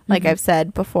body. Like I've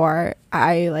said before,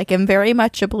 I, like, am very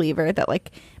much a believer that,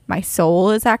 like, my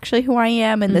soul is actually who I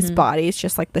am, and this body is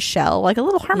just like the shell, like a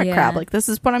little hermit crab. Like, this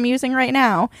is what I'm using right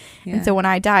now. Yeah. And so when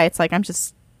I die, it's like I'm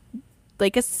just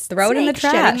like a throw it in the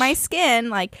trash, shedding my skin.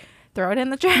 Like, throw it in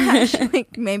the trash.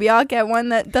 Like, maybe I'll get one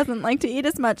that doesn't like to eat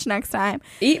as much next time.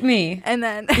 Eat me, and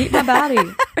then eat my body.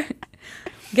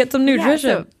 Get some nutrition.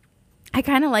 Yeah, so I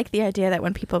kind of like the idea that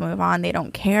when people move on, they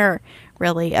don't care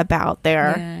really about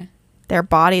their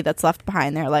body that's left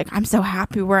behind. They're like, I'm so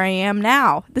happy where I am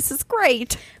now. This is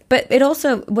great. But it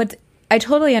also, I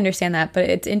totally understand that, but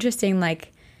it's interesting,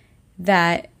 like,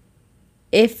 that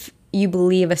if you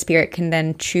believe a spirit can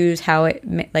then choose how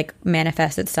it, like,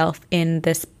 manifests itself in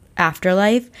this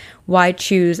afterlife, why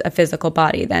choose a physical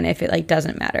body then if it, like,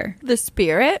 doesn't matter? The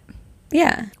spirit?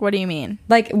 Yeah. What do you mean?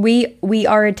 Like, we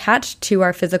are attached to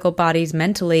our physical bodies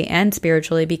mentally and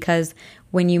spiritually, because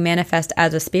when you manifest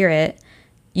as a spirit,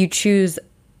 you choose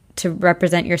to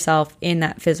represent yourself in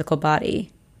that physical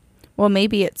body. Well,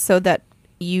 maybe it's so that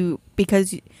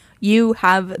because you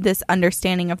have this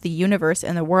understanding of the universe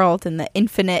and the world and the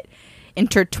infinite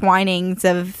intertwinings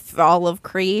of all of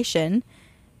creation,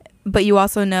 but you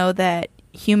also know that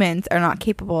humans are not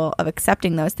capable of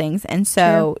accepting those things. And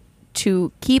so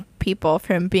to keep people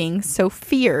from being so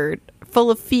full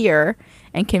of fear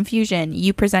and confusion,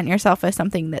 you present yourself as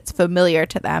something that's familiar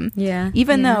to them. Yeah.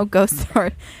 Even though ghosts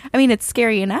are, I mean, it's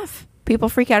scary enough. People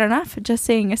freak out enough just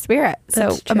seeing a spirit.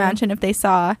 That's so true. Imagine if they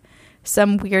saw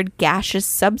some weird gaseous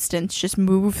substance just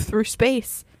move through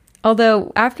space.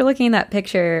 Although, after looking at that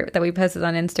picture that we posted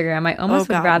on Instagram, I almost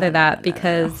would rather that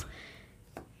because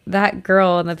that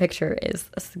girl in the picture is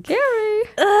scary.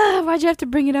 Ugh, why'd you have to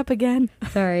bring it up again?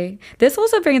 Sorry. This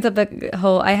also brings up the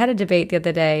whole, I had a debate the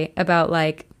other day about,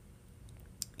 like,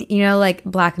 you know, like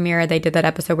Black Mirror, they did that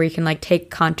episode where you can, like,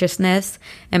 take consciousness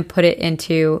and put it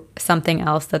into something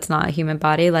else that's not a human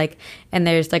body. Like, and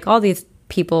there's, like, all these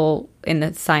people in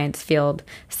the science field,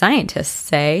 scientists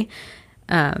say,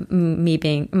 me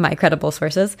being my credible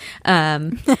sources,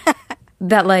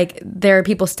 that, like, there are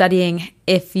people studying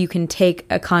if you can take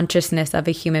a consciousness of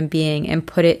a human being and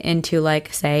put it into,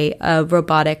 like, say, a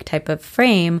robotic type of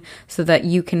frame so that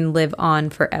you can live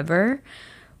on forever.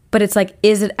 But it's like,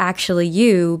 is it actually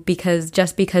you? Because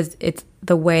just because it's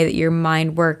the way that your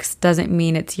mind works doesn't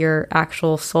mean it's your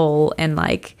actual soul and,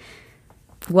 like,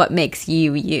 what makes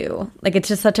you you. Like, it's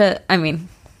just such a, I mean,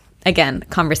 again,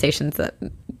 conversations that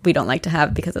we don't like to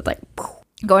have because it's like,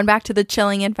 going back to the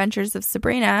chilling adventures of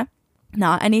Sabrina,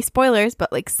 not any spoilers,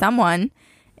 but, like, someone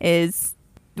is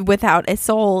without a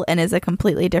soul and is a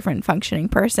completely different functioning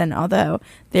person, although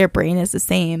their brain is the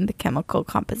same, the chemical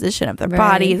composition of their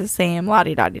body is the same,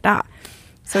 la-di-da-di-da.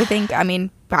 So I think, I mean,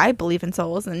 I believe in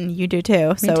souls and you do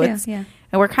too. So too, it's, and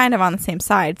we're kind of on the same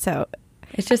side. So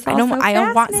it's just, I don't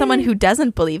want someone who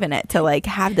doesn't believe in it to, like,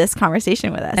 have this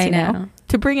conversation with us, you know,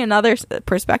 to bring another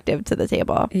perspective to the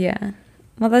table. Yeah.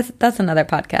 Well, that's another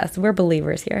podcast. We're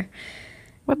believers here.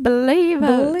 We're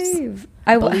believers.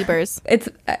 Believers. It's,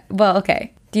 well,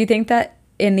 okay. Do you think that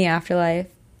in the afterlife,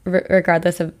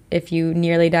 regardless of if you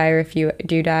nearly die or if you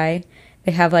do die,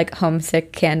 they have, like,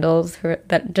 homesick candles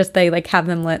that just, they, like, have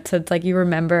them lit so it's like you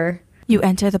remember? You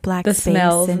enter the black The space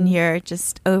smells and you're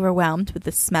just overwhelmed with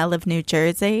the smell of New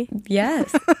Jersey.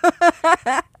 Yes.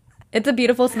 It's a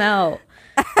beautiful smell.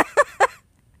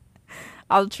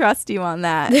 I'll trust you on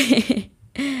that.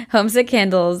 Homesick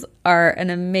candles are an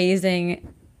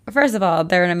amazing, first of all,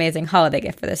 they're an amazing holiday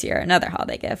gift for this year, another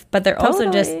holiday gift, but they're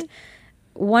also just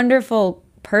wonderful,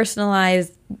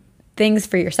 personalized things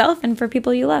for yourself and for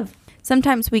people you love.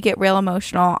 Sometimes we get real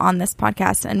emotional on this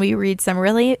podcast and we read some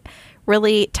really,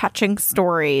 really touching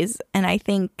stories. And I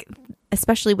think,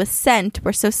 especially with scent,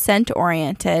 we're so scent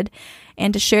oriented.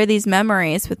 And to share these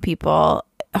memories with people,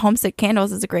 Homesick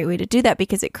Candles is a great way to do that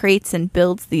because it creates and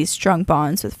builds these strong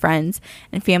bonds with friends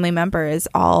and family members,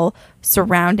 all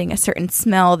surrounding a certain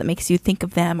smell that makes you think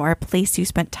of them or a place you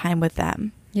spent time with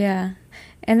them. Yeah.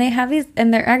 And they have these,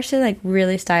 and they're actually like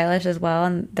really stylish as well.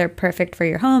 And they're perfect for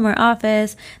your home or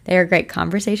office. They're a great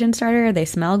conversation starter. They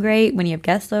smell great when you have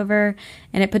guests over.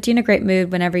 And it puts you in a great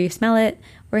mood whenever you smell it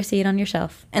or see it on your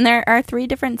shelf. And there are 3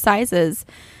 different sizes.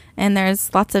 And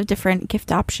there's lots of different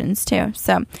gift options too.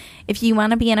 So if you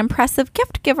want to be an impressive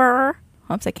gift giver,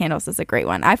 Homesick Candles is a great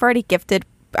one. I've already gifted.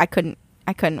 I couldn't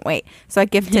wait. So I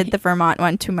gifted the Vermont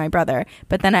one to my brother.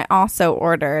 But then I also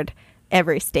ordered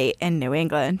every state in New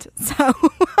England. So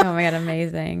oh my God,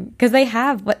 amazing. Because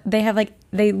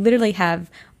they literally have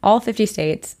all 50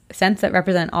 states, scents that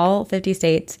represent all 50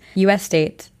 states, U.S.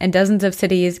 states, and dozens of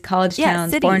cities, college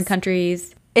towns, cities. foreign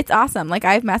countries. It's awesome. Like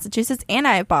I have Massachusetts and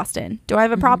I have Boston. Do I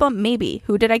have a problem? Maybe.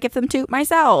 Who did I give them to?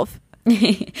 Myself.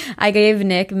 I gave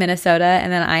Nick Minnesota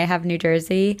and then I have New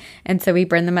Jersey. And so we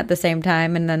burn them at the same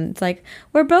time. And then it's like,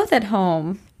 we're both at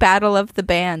home. Battle of the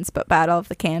bands, but battle of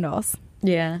the candles.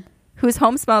 Yeah. Whose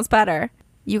home smells better?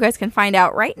 You guys can find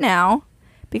out right now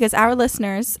because our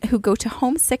listeners who go to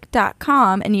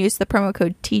homesick.com and use the promo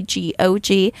code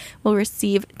TGOG will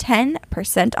receive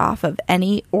 10% off of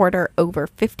any order over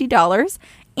 $50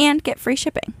 and get free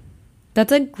shipping.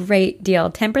 That's a great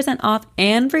deal. 10% off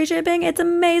and free shipping. It's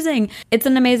amazing. It's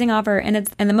an amazing offer, and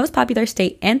it's in the most popular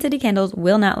state, and city candles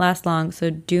will not last long, so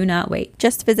do not wait.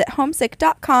 Just visit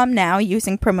homesick.com now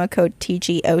using promo code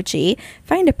TGOG.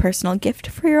 Find a personal gift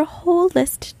for your whole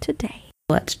list today.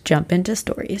 Let's jump into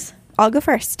stories. I'll go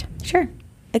first. Sure.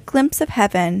 A glimpse of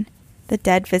heaven. The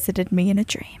dead visited me in a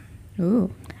dream.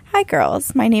 Ooh. Hi,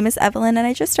 girls. My name is Evelyn, and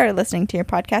I just started listening to your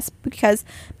podcast because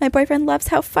my boyfriend loves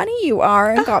how funny you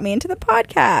are and got me into the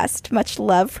podcast. Much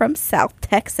love from South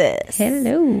Texas.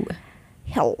 Hello.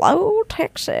 Hello,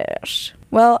 Texas.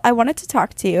 Well, I wanted to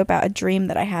talk to you about a dream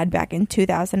that I had back in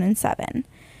 2007.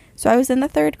 So I was in the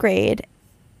 3rd grade,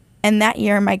 and that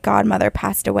year my godmother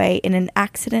passed away in an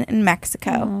accident in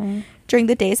Mexico. Aww. During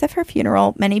the days of her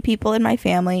funeral, many people in my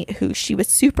family who she was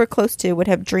super close to would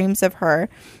have dreams of her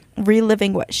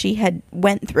reliving what she had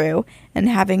went through and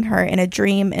having her in a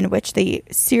dream in which they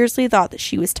seriously thought that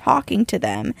she was talking to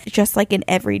them, just like an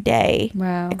everyday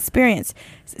experience.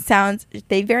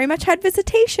 They very much had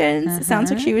visitations. It sounds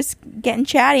like she was getting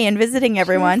chatty and visiting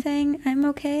everyone. She was saying, I'm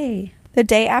okay. The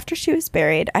day after she was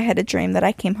buried, I had a dream that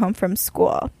I came home from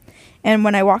school. And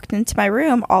when I walked into my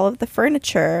room, all of the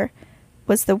furniture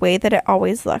was the way that it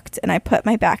always looked, and I put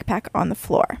my backpack on the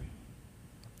floor.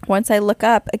 Once I look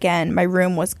up again, my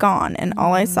room was gone, and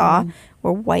all I saw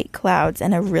were white clouds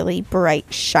and a really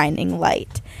bright, shining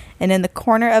light. And in the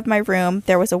corner of my room,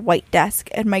 there was a white desk,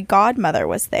 and my godmother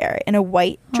was there in a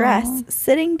white dress,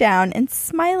 sitting down and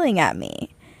smiling at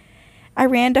me. I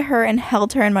ran to her and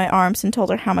held her in my arms and told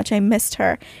her how much I missed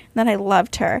her and that I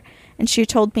loved her. And she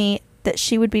told me that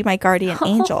she would be my guardian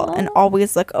angel and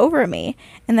always look over me,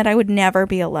 and that I would never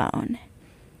be alone.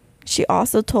 She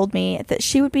also told me that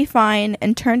she would be fine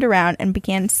and turned around and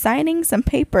began signing some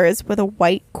papers with a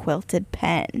white quilted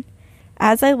pen.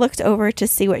 As I looked over to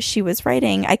see what she was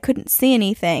writing, I couldn't see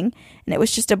anything, and it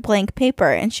was just a blank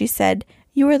paper, and she said,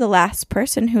 "You are the last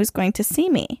person who's going to see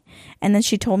me." And then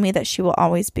she told me that she will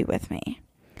always be with me.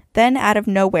 Then, out of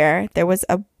nowhere, there was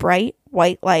a bright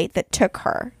white light that took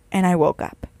her, and I woke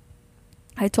up.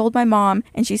 I told my mom,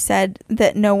 and she said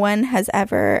that no one has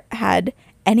ever had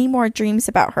any more dreams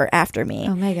about her after me.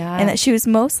 Oh my God. And that she was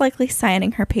most likely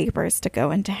signing her papers to go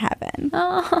into heaven.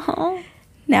 Oh.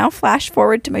 Now flash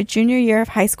forward to my junior year of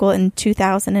high school in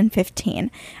 2015.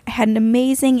 I had an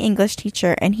amazing English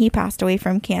teacher, and he passed away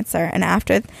from cancer. And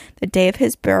after the day of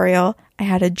his burial, I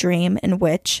had a dream in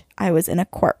which I was in a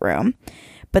courtroom.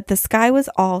 But the sky was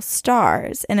all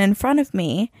stars, and in front of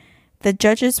me, the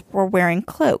judges were wearing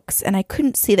cloaks, and I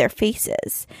couldn't see their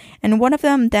faces. And one of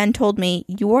them then told me,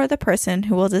 "You're the person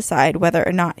who will decide whether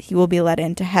or not he will be let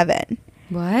into heaven."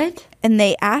 What? And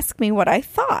they asked me what I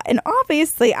thought. And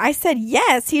obviously, I said,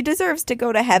 yes, he deserves to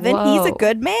go to heaven. Whoa. He's a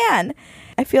good man.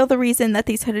 I feel the reason that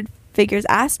these hooded figures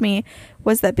asked me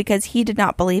was that because he did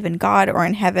not believe in God or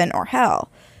in heaven or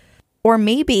hell. Or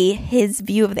maybe his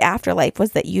view of the afterlife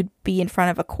was that you'd be in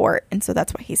front of a court, and so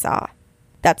that's what he saw.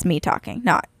 That's me talking,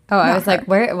 not I was her. like,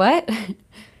 where, what?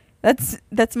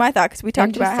 That's my thought, because we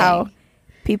talked about how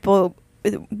people,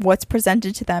 what's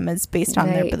presented to them is based on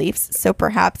their beliefs. So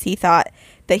perhaps he thought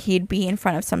that he'd be in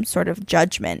front of some sort of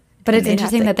judgment. But it's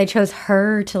interesting that they chose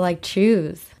her to like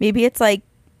choose. Maybe it's like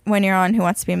when you're on Who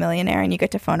Wants to Be a Millionaire and you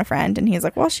get to phone a friend and he's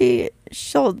like, well,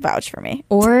 she'll vouch for me.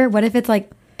 Or what if it's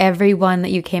like everyone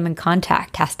that you came in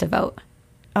contact has to vote?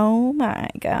 Oh my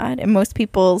God. And most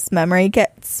people's memory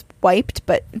gets wiped,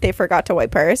 but they forgot to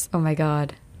wipe hers. Oh my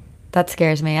God. That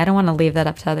scares me. I don't want to leave that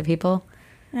up to other people.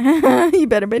 You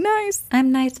better be nice.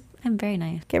 I'm nice. I'm very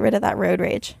nice. Get rid of that road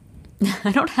rage.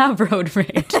 I don't have road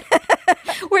rage.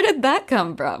 Where did that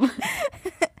come from?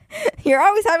 You're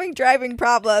always having driving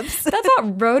problems. That's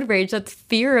not road rage. That's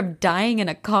fear of dying in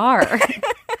a car.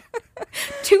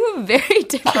 Two very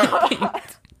different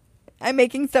things. I'm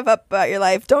making stuff up about your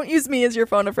life. Don't use me as your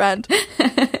phone a friend.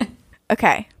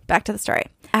 Okay, back to the story.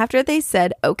 After they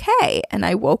said okay, and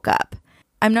I woke up.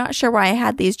 I'm not sure why I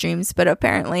had these dreams, but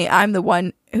apparently I'm the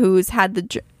only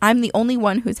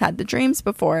one who's had the dreams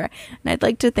before. And I'd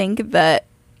like to think that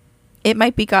it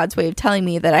might be God's way of telling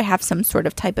me that I have some sort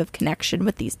of type of connection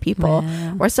with these people,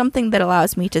 or something that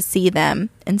allows me to see them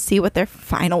and see what their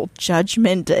final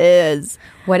judgment is.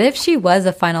 What if she was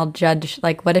a final judge?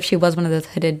 Like, what if she was one of those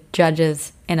hooded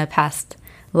judges in a past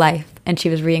life and she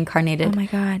was reincarnated? Oh my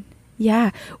God.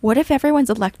 Yeah. What if everyone's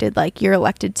elected? Like, you're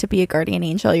elected to be a guardian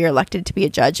angel, you're elected to be a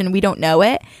judge, and we don't know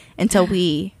it until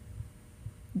we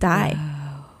die.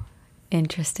 Oh,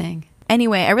 interesting.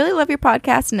 Anyway, I really love your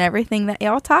podcast and everything that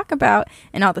y'all talk about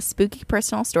and all the spooky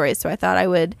personal stories. So I thought I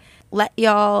would let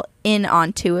y'all in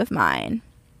on 2 of mine.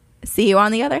 See you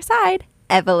on the other side,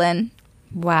 Evelyn.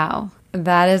 Wow.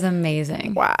 That is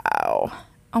amazing. Wow.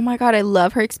 Oh my God, I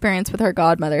love her experience with her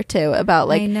godmother too. About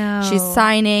like, I know. She's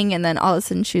signing and then all of a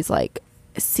sudden she's like,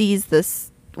 sees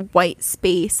this white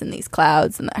space and these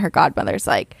clouds, and her godmother's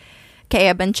like, okay,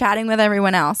 I've been chatting with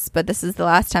everyone else, but this is the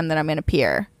last time that I'm going to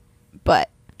appear. But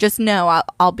just know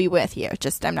I'll be with you.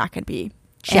 Just I'm not going to be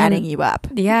chatting you up.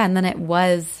 Yeah, and then it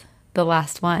was the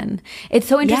last one. It's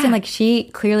so interesting. Yeah.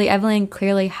 Like Evelyn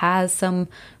clearly has some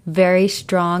very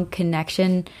strong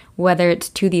connection, whether it's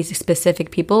to these specific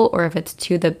people or if it's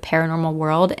to the paranormal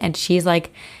world. And she's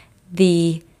like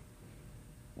the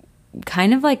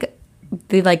kind of like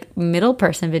the like middle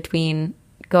person between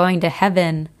going to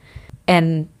heaven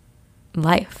and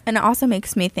life. And it also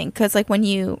makes me think, because like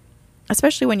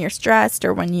especially when you're stressed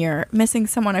or when you're missing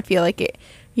someone, I feel like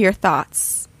your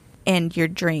thoughts and your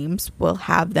dreams will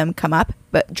have them come up,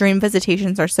 but dream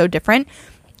visitations are so different.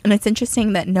 And it's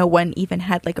interesting that no one even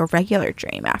had like a regular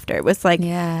dream after. It was like,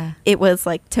 It was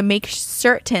like to make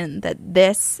certain that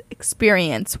this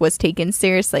experience was taken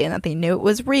seriously and that they knew it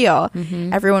was real.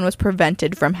 Mm-hmm. Everyone was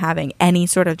prevented from having any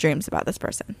sort of dreams about this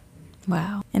person.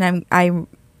 Wow. And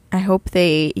I hope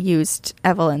they used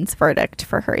Evelyn's verdict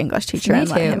for her English teacher and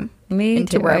let him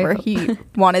into wherever he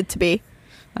wanted to be.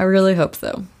 I really hope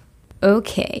so.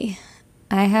 Okay.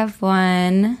 I have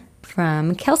one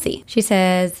from Kelsey. She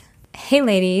says, hey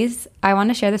ladies, I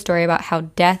want to share the story about how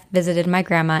death visited my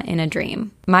grandma in a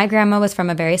dream. My grandma was from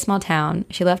a very small town.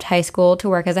 She left high school to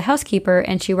work as a housekeeper,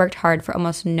 and she worked hard for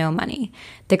almost no money.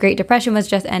 The Great Depression was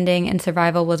just ending, and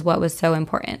survival was what was so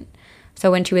important. So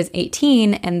when she was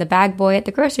 18 and the bag boy at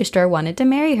the grocery store wanted to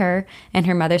marry her, and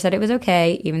her mother said it was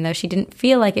okay, even though she didn't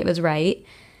feel like it was right,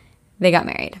 they got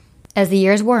married. As the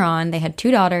years wore on, they had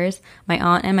 2 daughters, my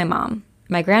aunt and my mom.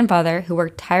 My grandfather, who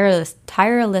worked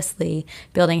tirelessly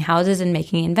building houses and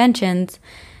making inventions,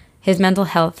 his mental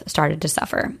health started to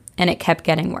suffer, and it kept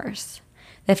getting worse.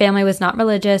 The family was not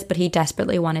religious, but he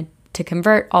desperately wanted to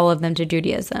convert all of them to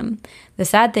Judaism. The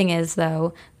sad thing is,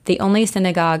 though, the only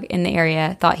synagogue in the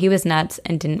area thought he was nuts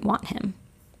and didn't want him.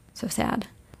 So sad.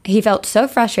 He felt so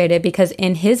frustrated because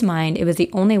in his mind, it was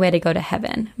the only way to go to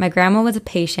heaven. My grandma was a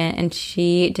patient, and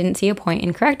she didn't see a point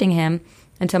in correcting him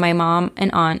until my mom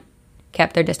and aunt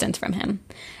kept their distance from him.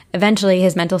 Eventually,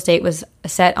 his mental state was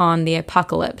set on the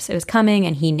apocalypse. It was coming,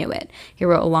 and he knew it. He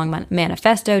wrote a long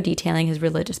manifesto detailing his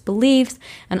religious beliefs,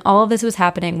 and all of this was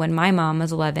happening when my mom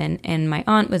was 11 and my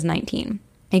aunt was 19.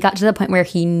 He got to the point where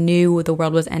he knew the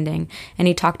world was ending, and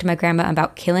he talked to my grandma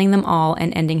about killing them all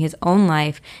and ending his own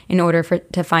life in order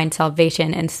to find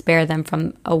salvation and spare them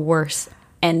from a worse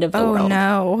end of the world. Oh,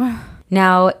 no.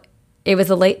 Now, it was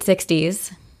the late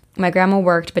 60s. My grandma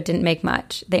worked but didn't make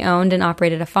much. They owned and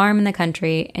operated a farm in the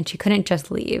country, and she couldn't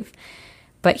just leave.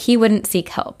 But he wouldn't seek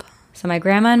help. So my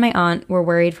grandma and my aunt were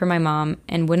worried for my mom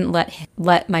and wouldn't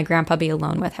let my grandpa be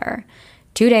alone with her.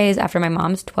 2 days after my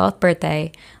mom's 12th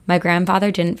birthday, my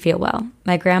grandfather didn't feel well.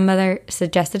 My grandmother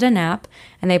suggested a nap,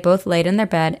 and they both laid in their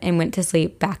bed and went to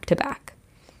sleep back to back.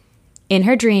 In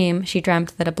her dream, she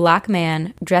dreamt that a black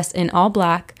man, dressed in all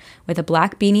black with a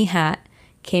black beanie hat,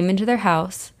 came into their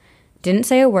house, didn't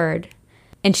say a word,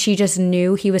 and she just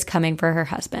knew he was coming for her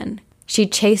husband. She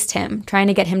chased him, trying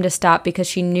to get him to stop because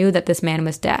she knew that this man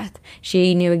was death.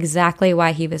 She knew exactly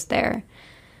why he was there.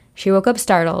 She woke up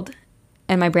startled,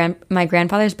 and my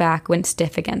grandfather's back went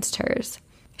stiff against hers.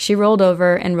 She rolled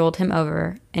over and rolled him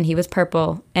over, and he was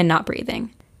purple and not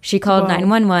breathing. She called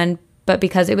 911, but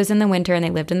because it was in the winter and they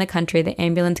lived in the country, the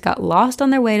ambulance got lost on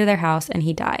their way to their house, and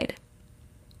he died.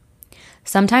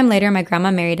 Sometime later, my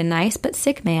grandma married a nice but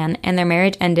sick man, and their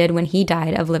marriage ended when he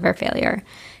died of liver failure.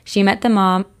 She met the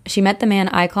man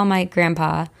I call my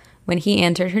grandpa when he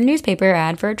answered her newspaper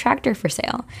ad for a tractor for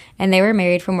sale, and they were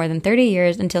married for more than 30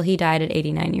 years until he died at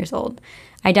 89 years old.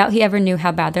 I doubt he ever knew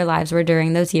how bad their lives were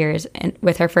during those years and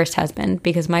with her first husband,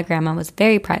 because my grandma was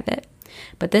very private.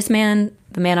 But this man,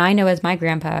 the man I know as my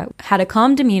grandpa, had a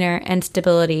calm demeanor and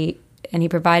stability, and he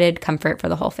provided comfort for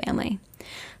the whole family.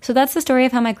 So that's the story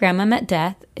of how my grandma met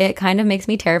death. It kind of makes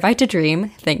me terrified to dream.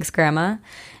 Thanks, Grandma.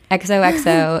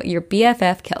 XOXO, your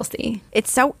BFF, Kelsey.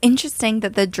 It's so interesting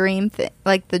that the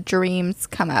the dreams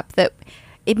come up. That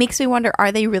it makes me wonder,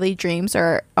 are they really dreams,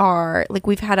 or are, like,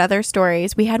 we've had other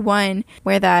stories. We had one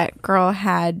where that girl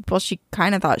had, well, she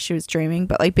kind of thought she was dreaming,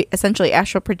 but like essentially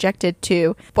astral projected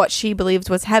to what she believes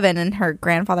was heaven, and her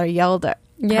grandfather yelled at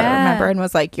her, remember, and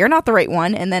was like, "You're not the right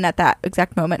one." And then at that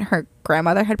exact moment, her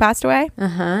grandmother had passed away.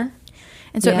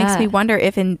 And so it makes me wonder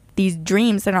if in these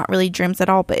dreams, they're not really dreams at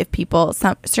all, but if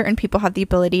certain people have the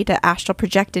ability to astral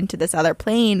project into this other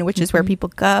plane, which is where people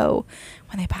go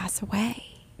when they pass away.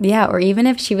 Yeah, or even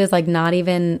if she was like not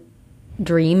even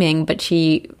dreaming, but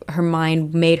her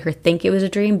mind made her think it was a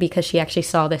dream because she actually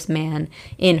saw this man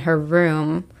in her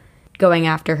room going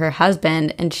after her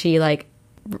husband, and she like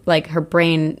her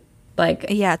brain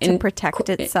to protect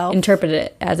itself, interpreted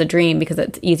it as a dream because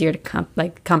it's easier to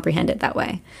comprehend it that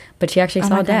way. But she actually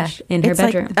saw death in her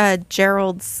bedroom. It's like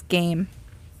Gerald's Game.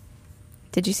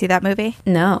 Did you see that movie?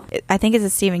 No. I think it's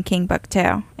a Stephen King book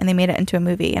too, and they made it into a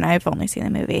movie, and I've only seen the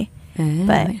movie.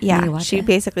 But yeah, she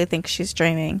basically thinks she's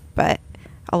dreaming, but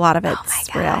a lot of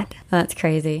it's real. That's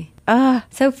crazy.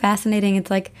 So fascinating. It's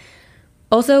like,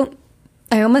 also,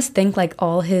 I almost think like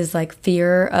all his like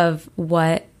fear of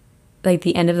what like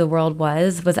the end of the world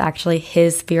was actually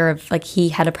his fear of, like, he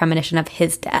had a premonition of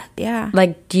his death. Yeah.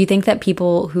 Like, do you think that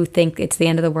people who think it's the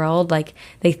end of the world, like,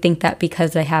 they think that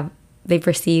because they've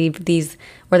received these,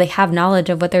 or they have knowledge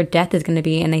of what their death is going to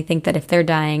be, and they think that if they're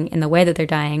dying in the way that they're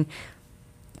dying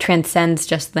transcends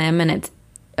just them and it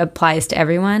applies to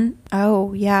everyone?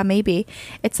 Oh, yeah, maybe.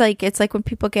 It's like when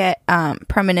people get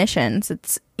premonitions,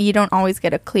 you don't always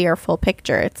get a clear full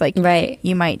picture. It's like, right,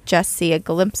 you might just see a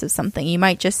glimpse of something. You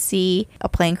might just see a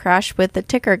plane crash with the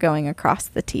ticker going across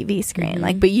the TV screen. Mm-hmm.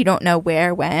 Like, but you don't know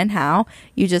where, when, how.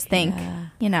 You just think,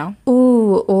 you know.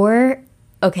 Ooh, or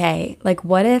okay, like,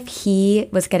 what if he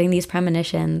was getting these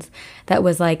premonitions that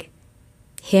was like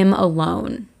him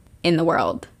alone in the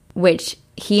world, which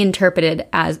he interpreted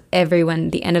as everyone,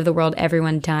 the end of the world,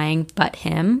 everyone dying but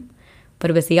him. But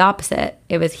it was the opposite.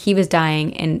 It was he was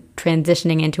dying and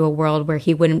transitioning into a world where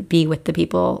he wouldn't be with the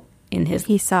people in his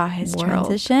He saw his world.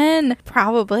 transition.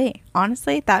 Probably.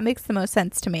 Honestly, that makes the most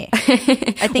sense to me.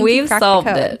 I think we've solved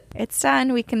it. It's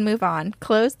done. We can move on.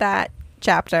 Close that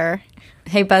chapter.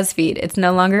 Hey, BuzzFeed, it's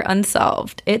no longer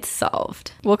unsolved. It's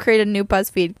solved. We'll create a new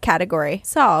BuzzFeed category.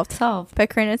 Solved. By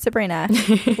Corinne and Sabrina.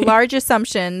 Large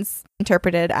assumptions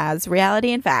interpreted as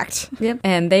reality and fact. Yep.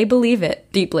 And they believe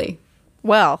it deeply.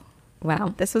 Well,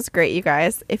 wow. This was great, you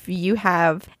guys. If you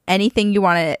have anything you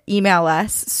want to email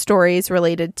us, stories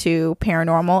related to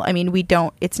paranormal. I mean,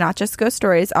 it's not just ghost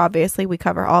stories. Obviously, we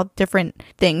cover all different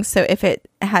things. So if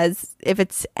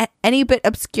it's any bit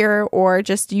obscure, or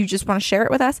you just want to share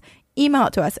it with us, email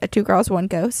it to us at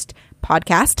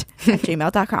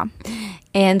twogirlsoneghost@gmail.com.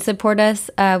 And support us.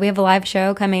 We have a live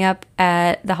show coming up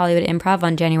at the Hollywood Improv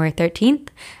on January 13th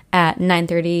at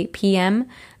 9:30 p.m.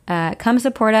 Come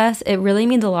support us. It really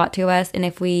means a lot to us. And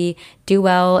if we do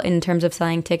well in terms of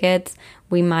selling tickets,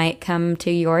 we might come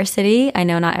to your city. I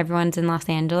know not everyone's in Los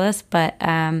Angeles, but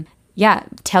tell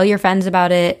your friends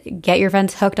about it. Get your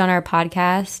friends hooked on our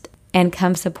podcast and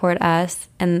come support us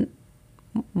and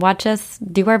watch us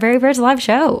do our very first live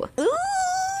show.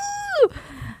 Ooh!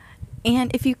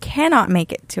 And if you cannot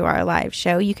make it to our live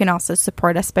show, you can also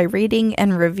support us by reading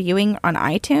and reviewing on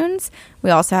iTunes.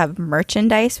 We also have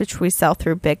merchandise, which we sell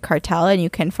through Big Cartel, and you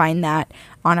can find that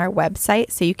on our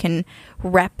website. So you can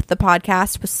rep the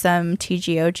podcast with some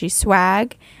TGOG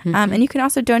swag. And you can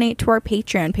also donate to our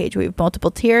Patreon page. We have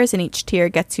multiple tiers, and each tier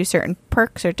gets you certain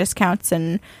perks or discounts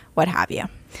and what have you.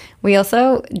 We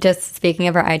also, just speaking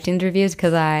of our iTunes reviews,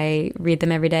 because I read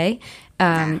them every day,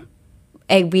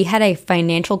 we had a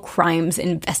financial crimes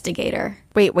investigator.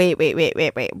 Wait,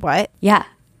 what? Yeah.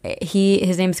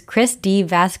 His name's Chris D.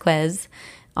 Vasquez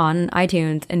on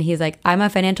iTunes, and he's like, I'm a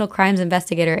financial crimes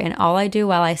investigator, and all I do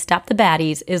while I stop the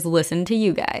baddies is listen to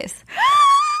you guys.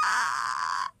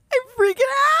 I'm freaking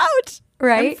out.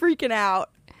 Right? I'm freaking out.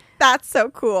 That's so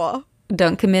cool.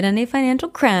 Don't commit any financial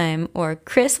crime or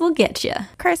Chris will get you.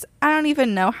 Chris, I don't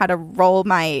even know how to roll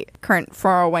my current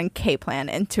 401k plan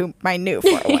into my new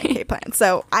 401k plan.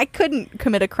 So I couldn't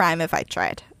commit a crime if I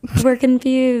tried. We're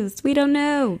confused. We don't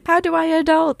know. How do I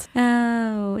adult?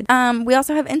 Oh. We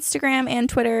also have Instagram and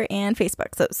Twitter and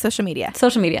Facebook. So social media.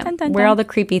 Social media. Dun, dun, where dun. all the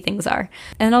creepy things are.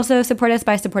 And also support us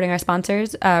by supporting our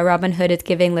sponsors. Robinhood is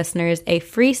giving listeners a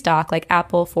free stock like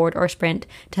Apple, Ford, or Sprint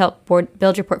to help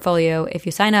build your portfolio if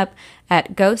you sign up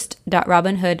at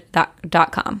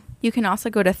ghost.robinhood.com. You can also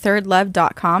go to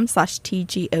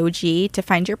thirdlove.com/TGOG to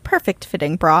find your perfect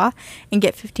fitting bra and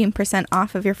get 15%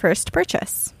 off of your first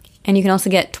purchase. And you can also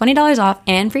get $20 off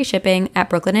and free shipping at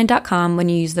brooklinen.com when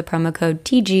you use the promo code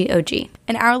TGOG.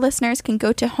 And our listeners can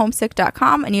go to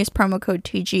homesick.com and use promo code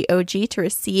TGOG to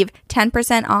receive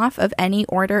 10% off of any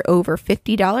order over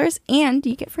 $50, and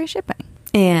you get free shipping.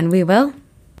 And we will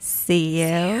see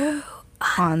you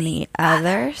on the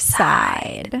other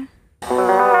side.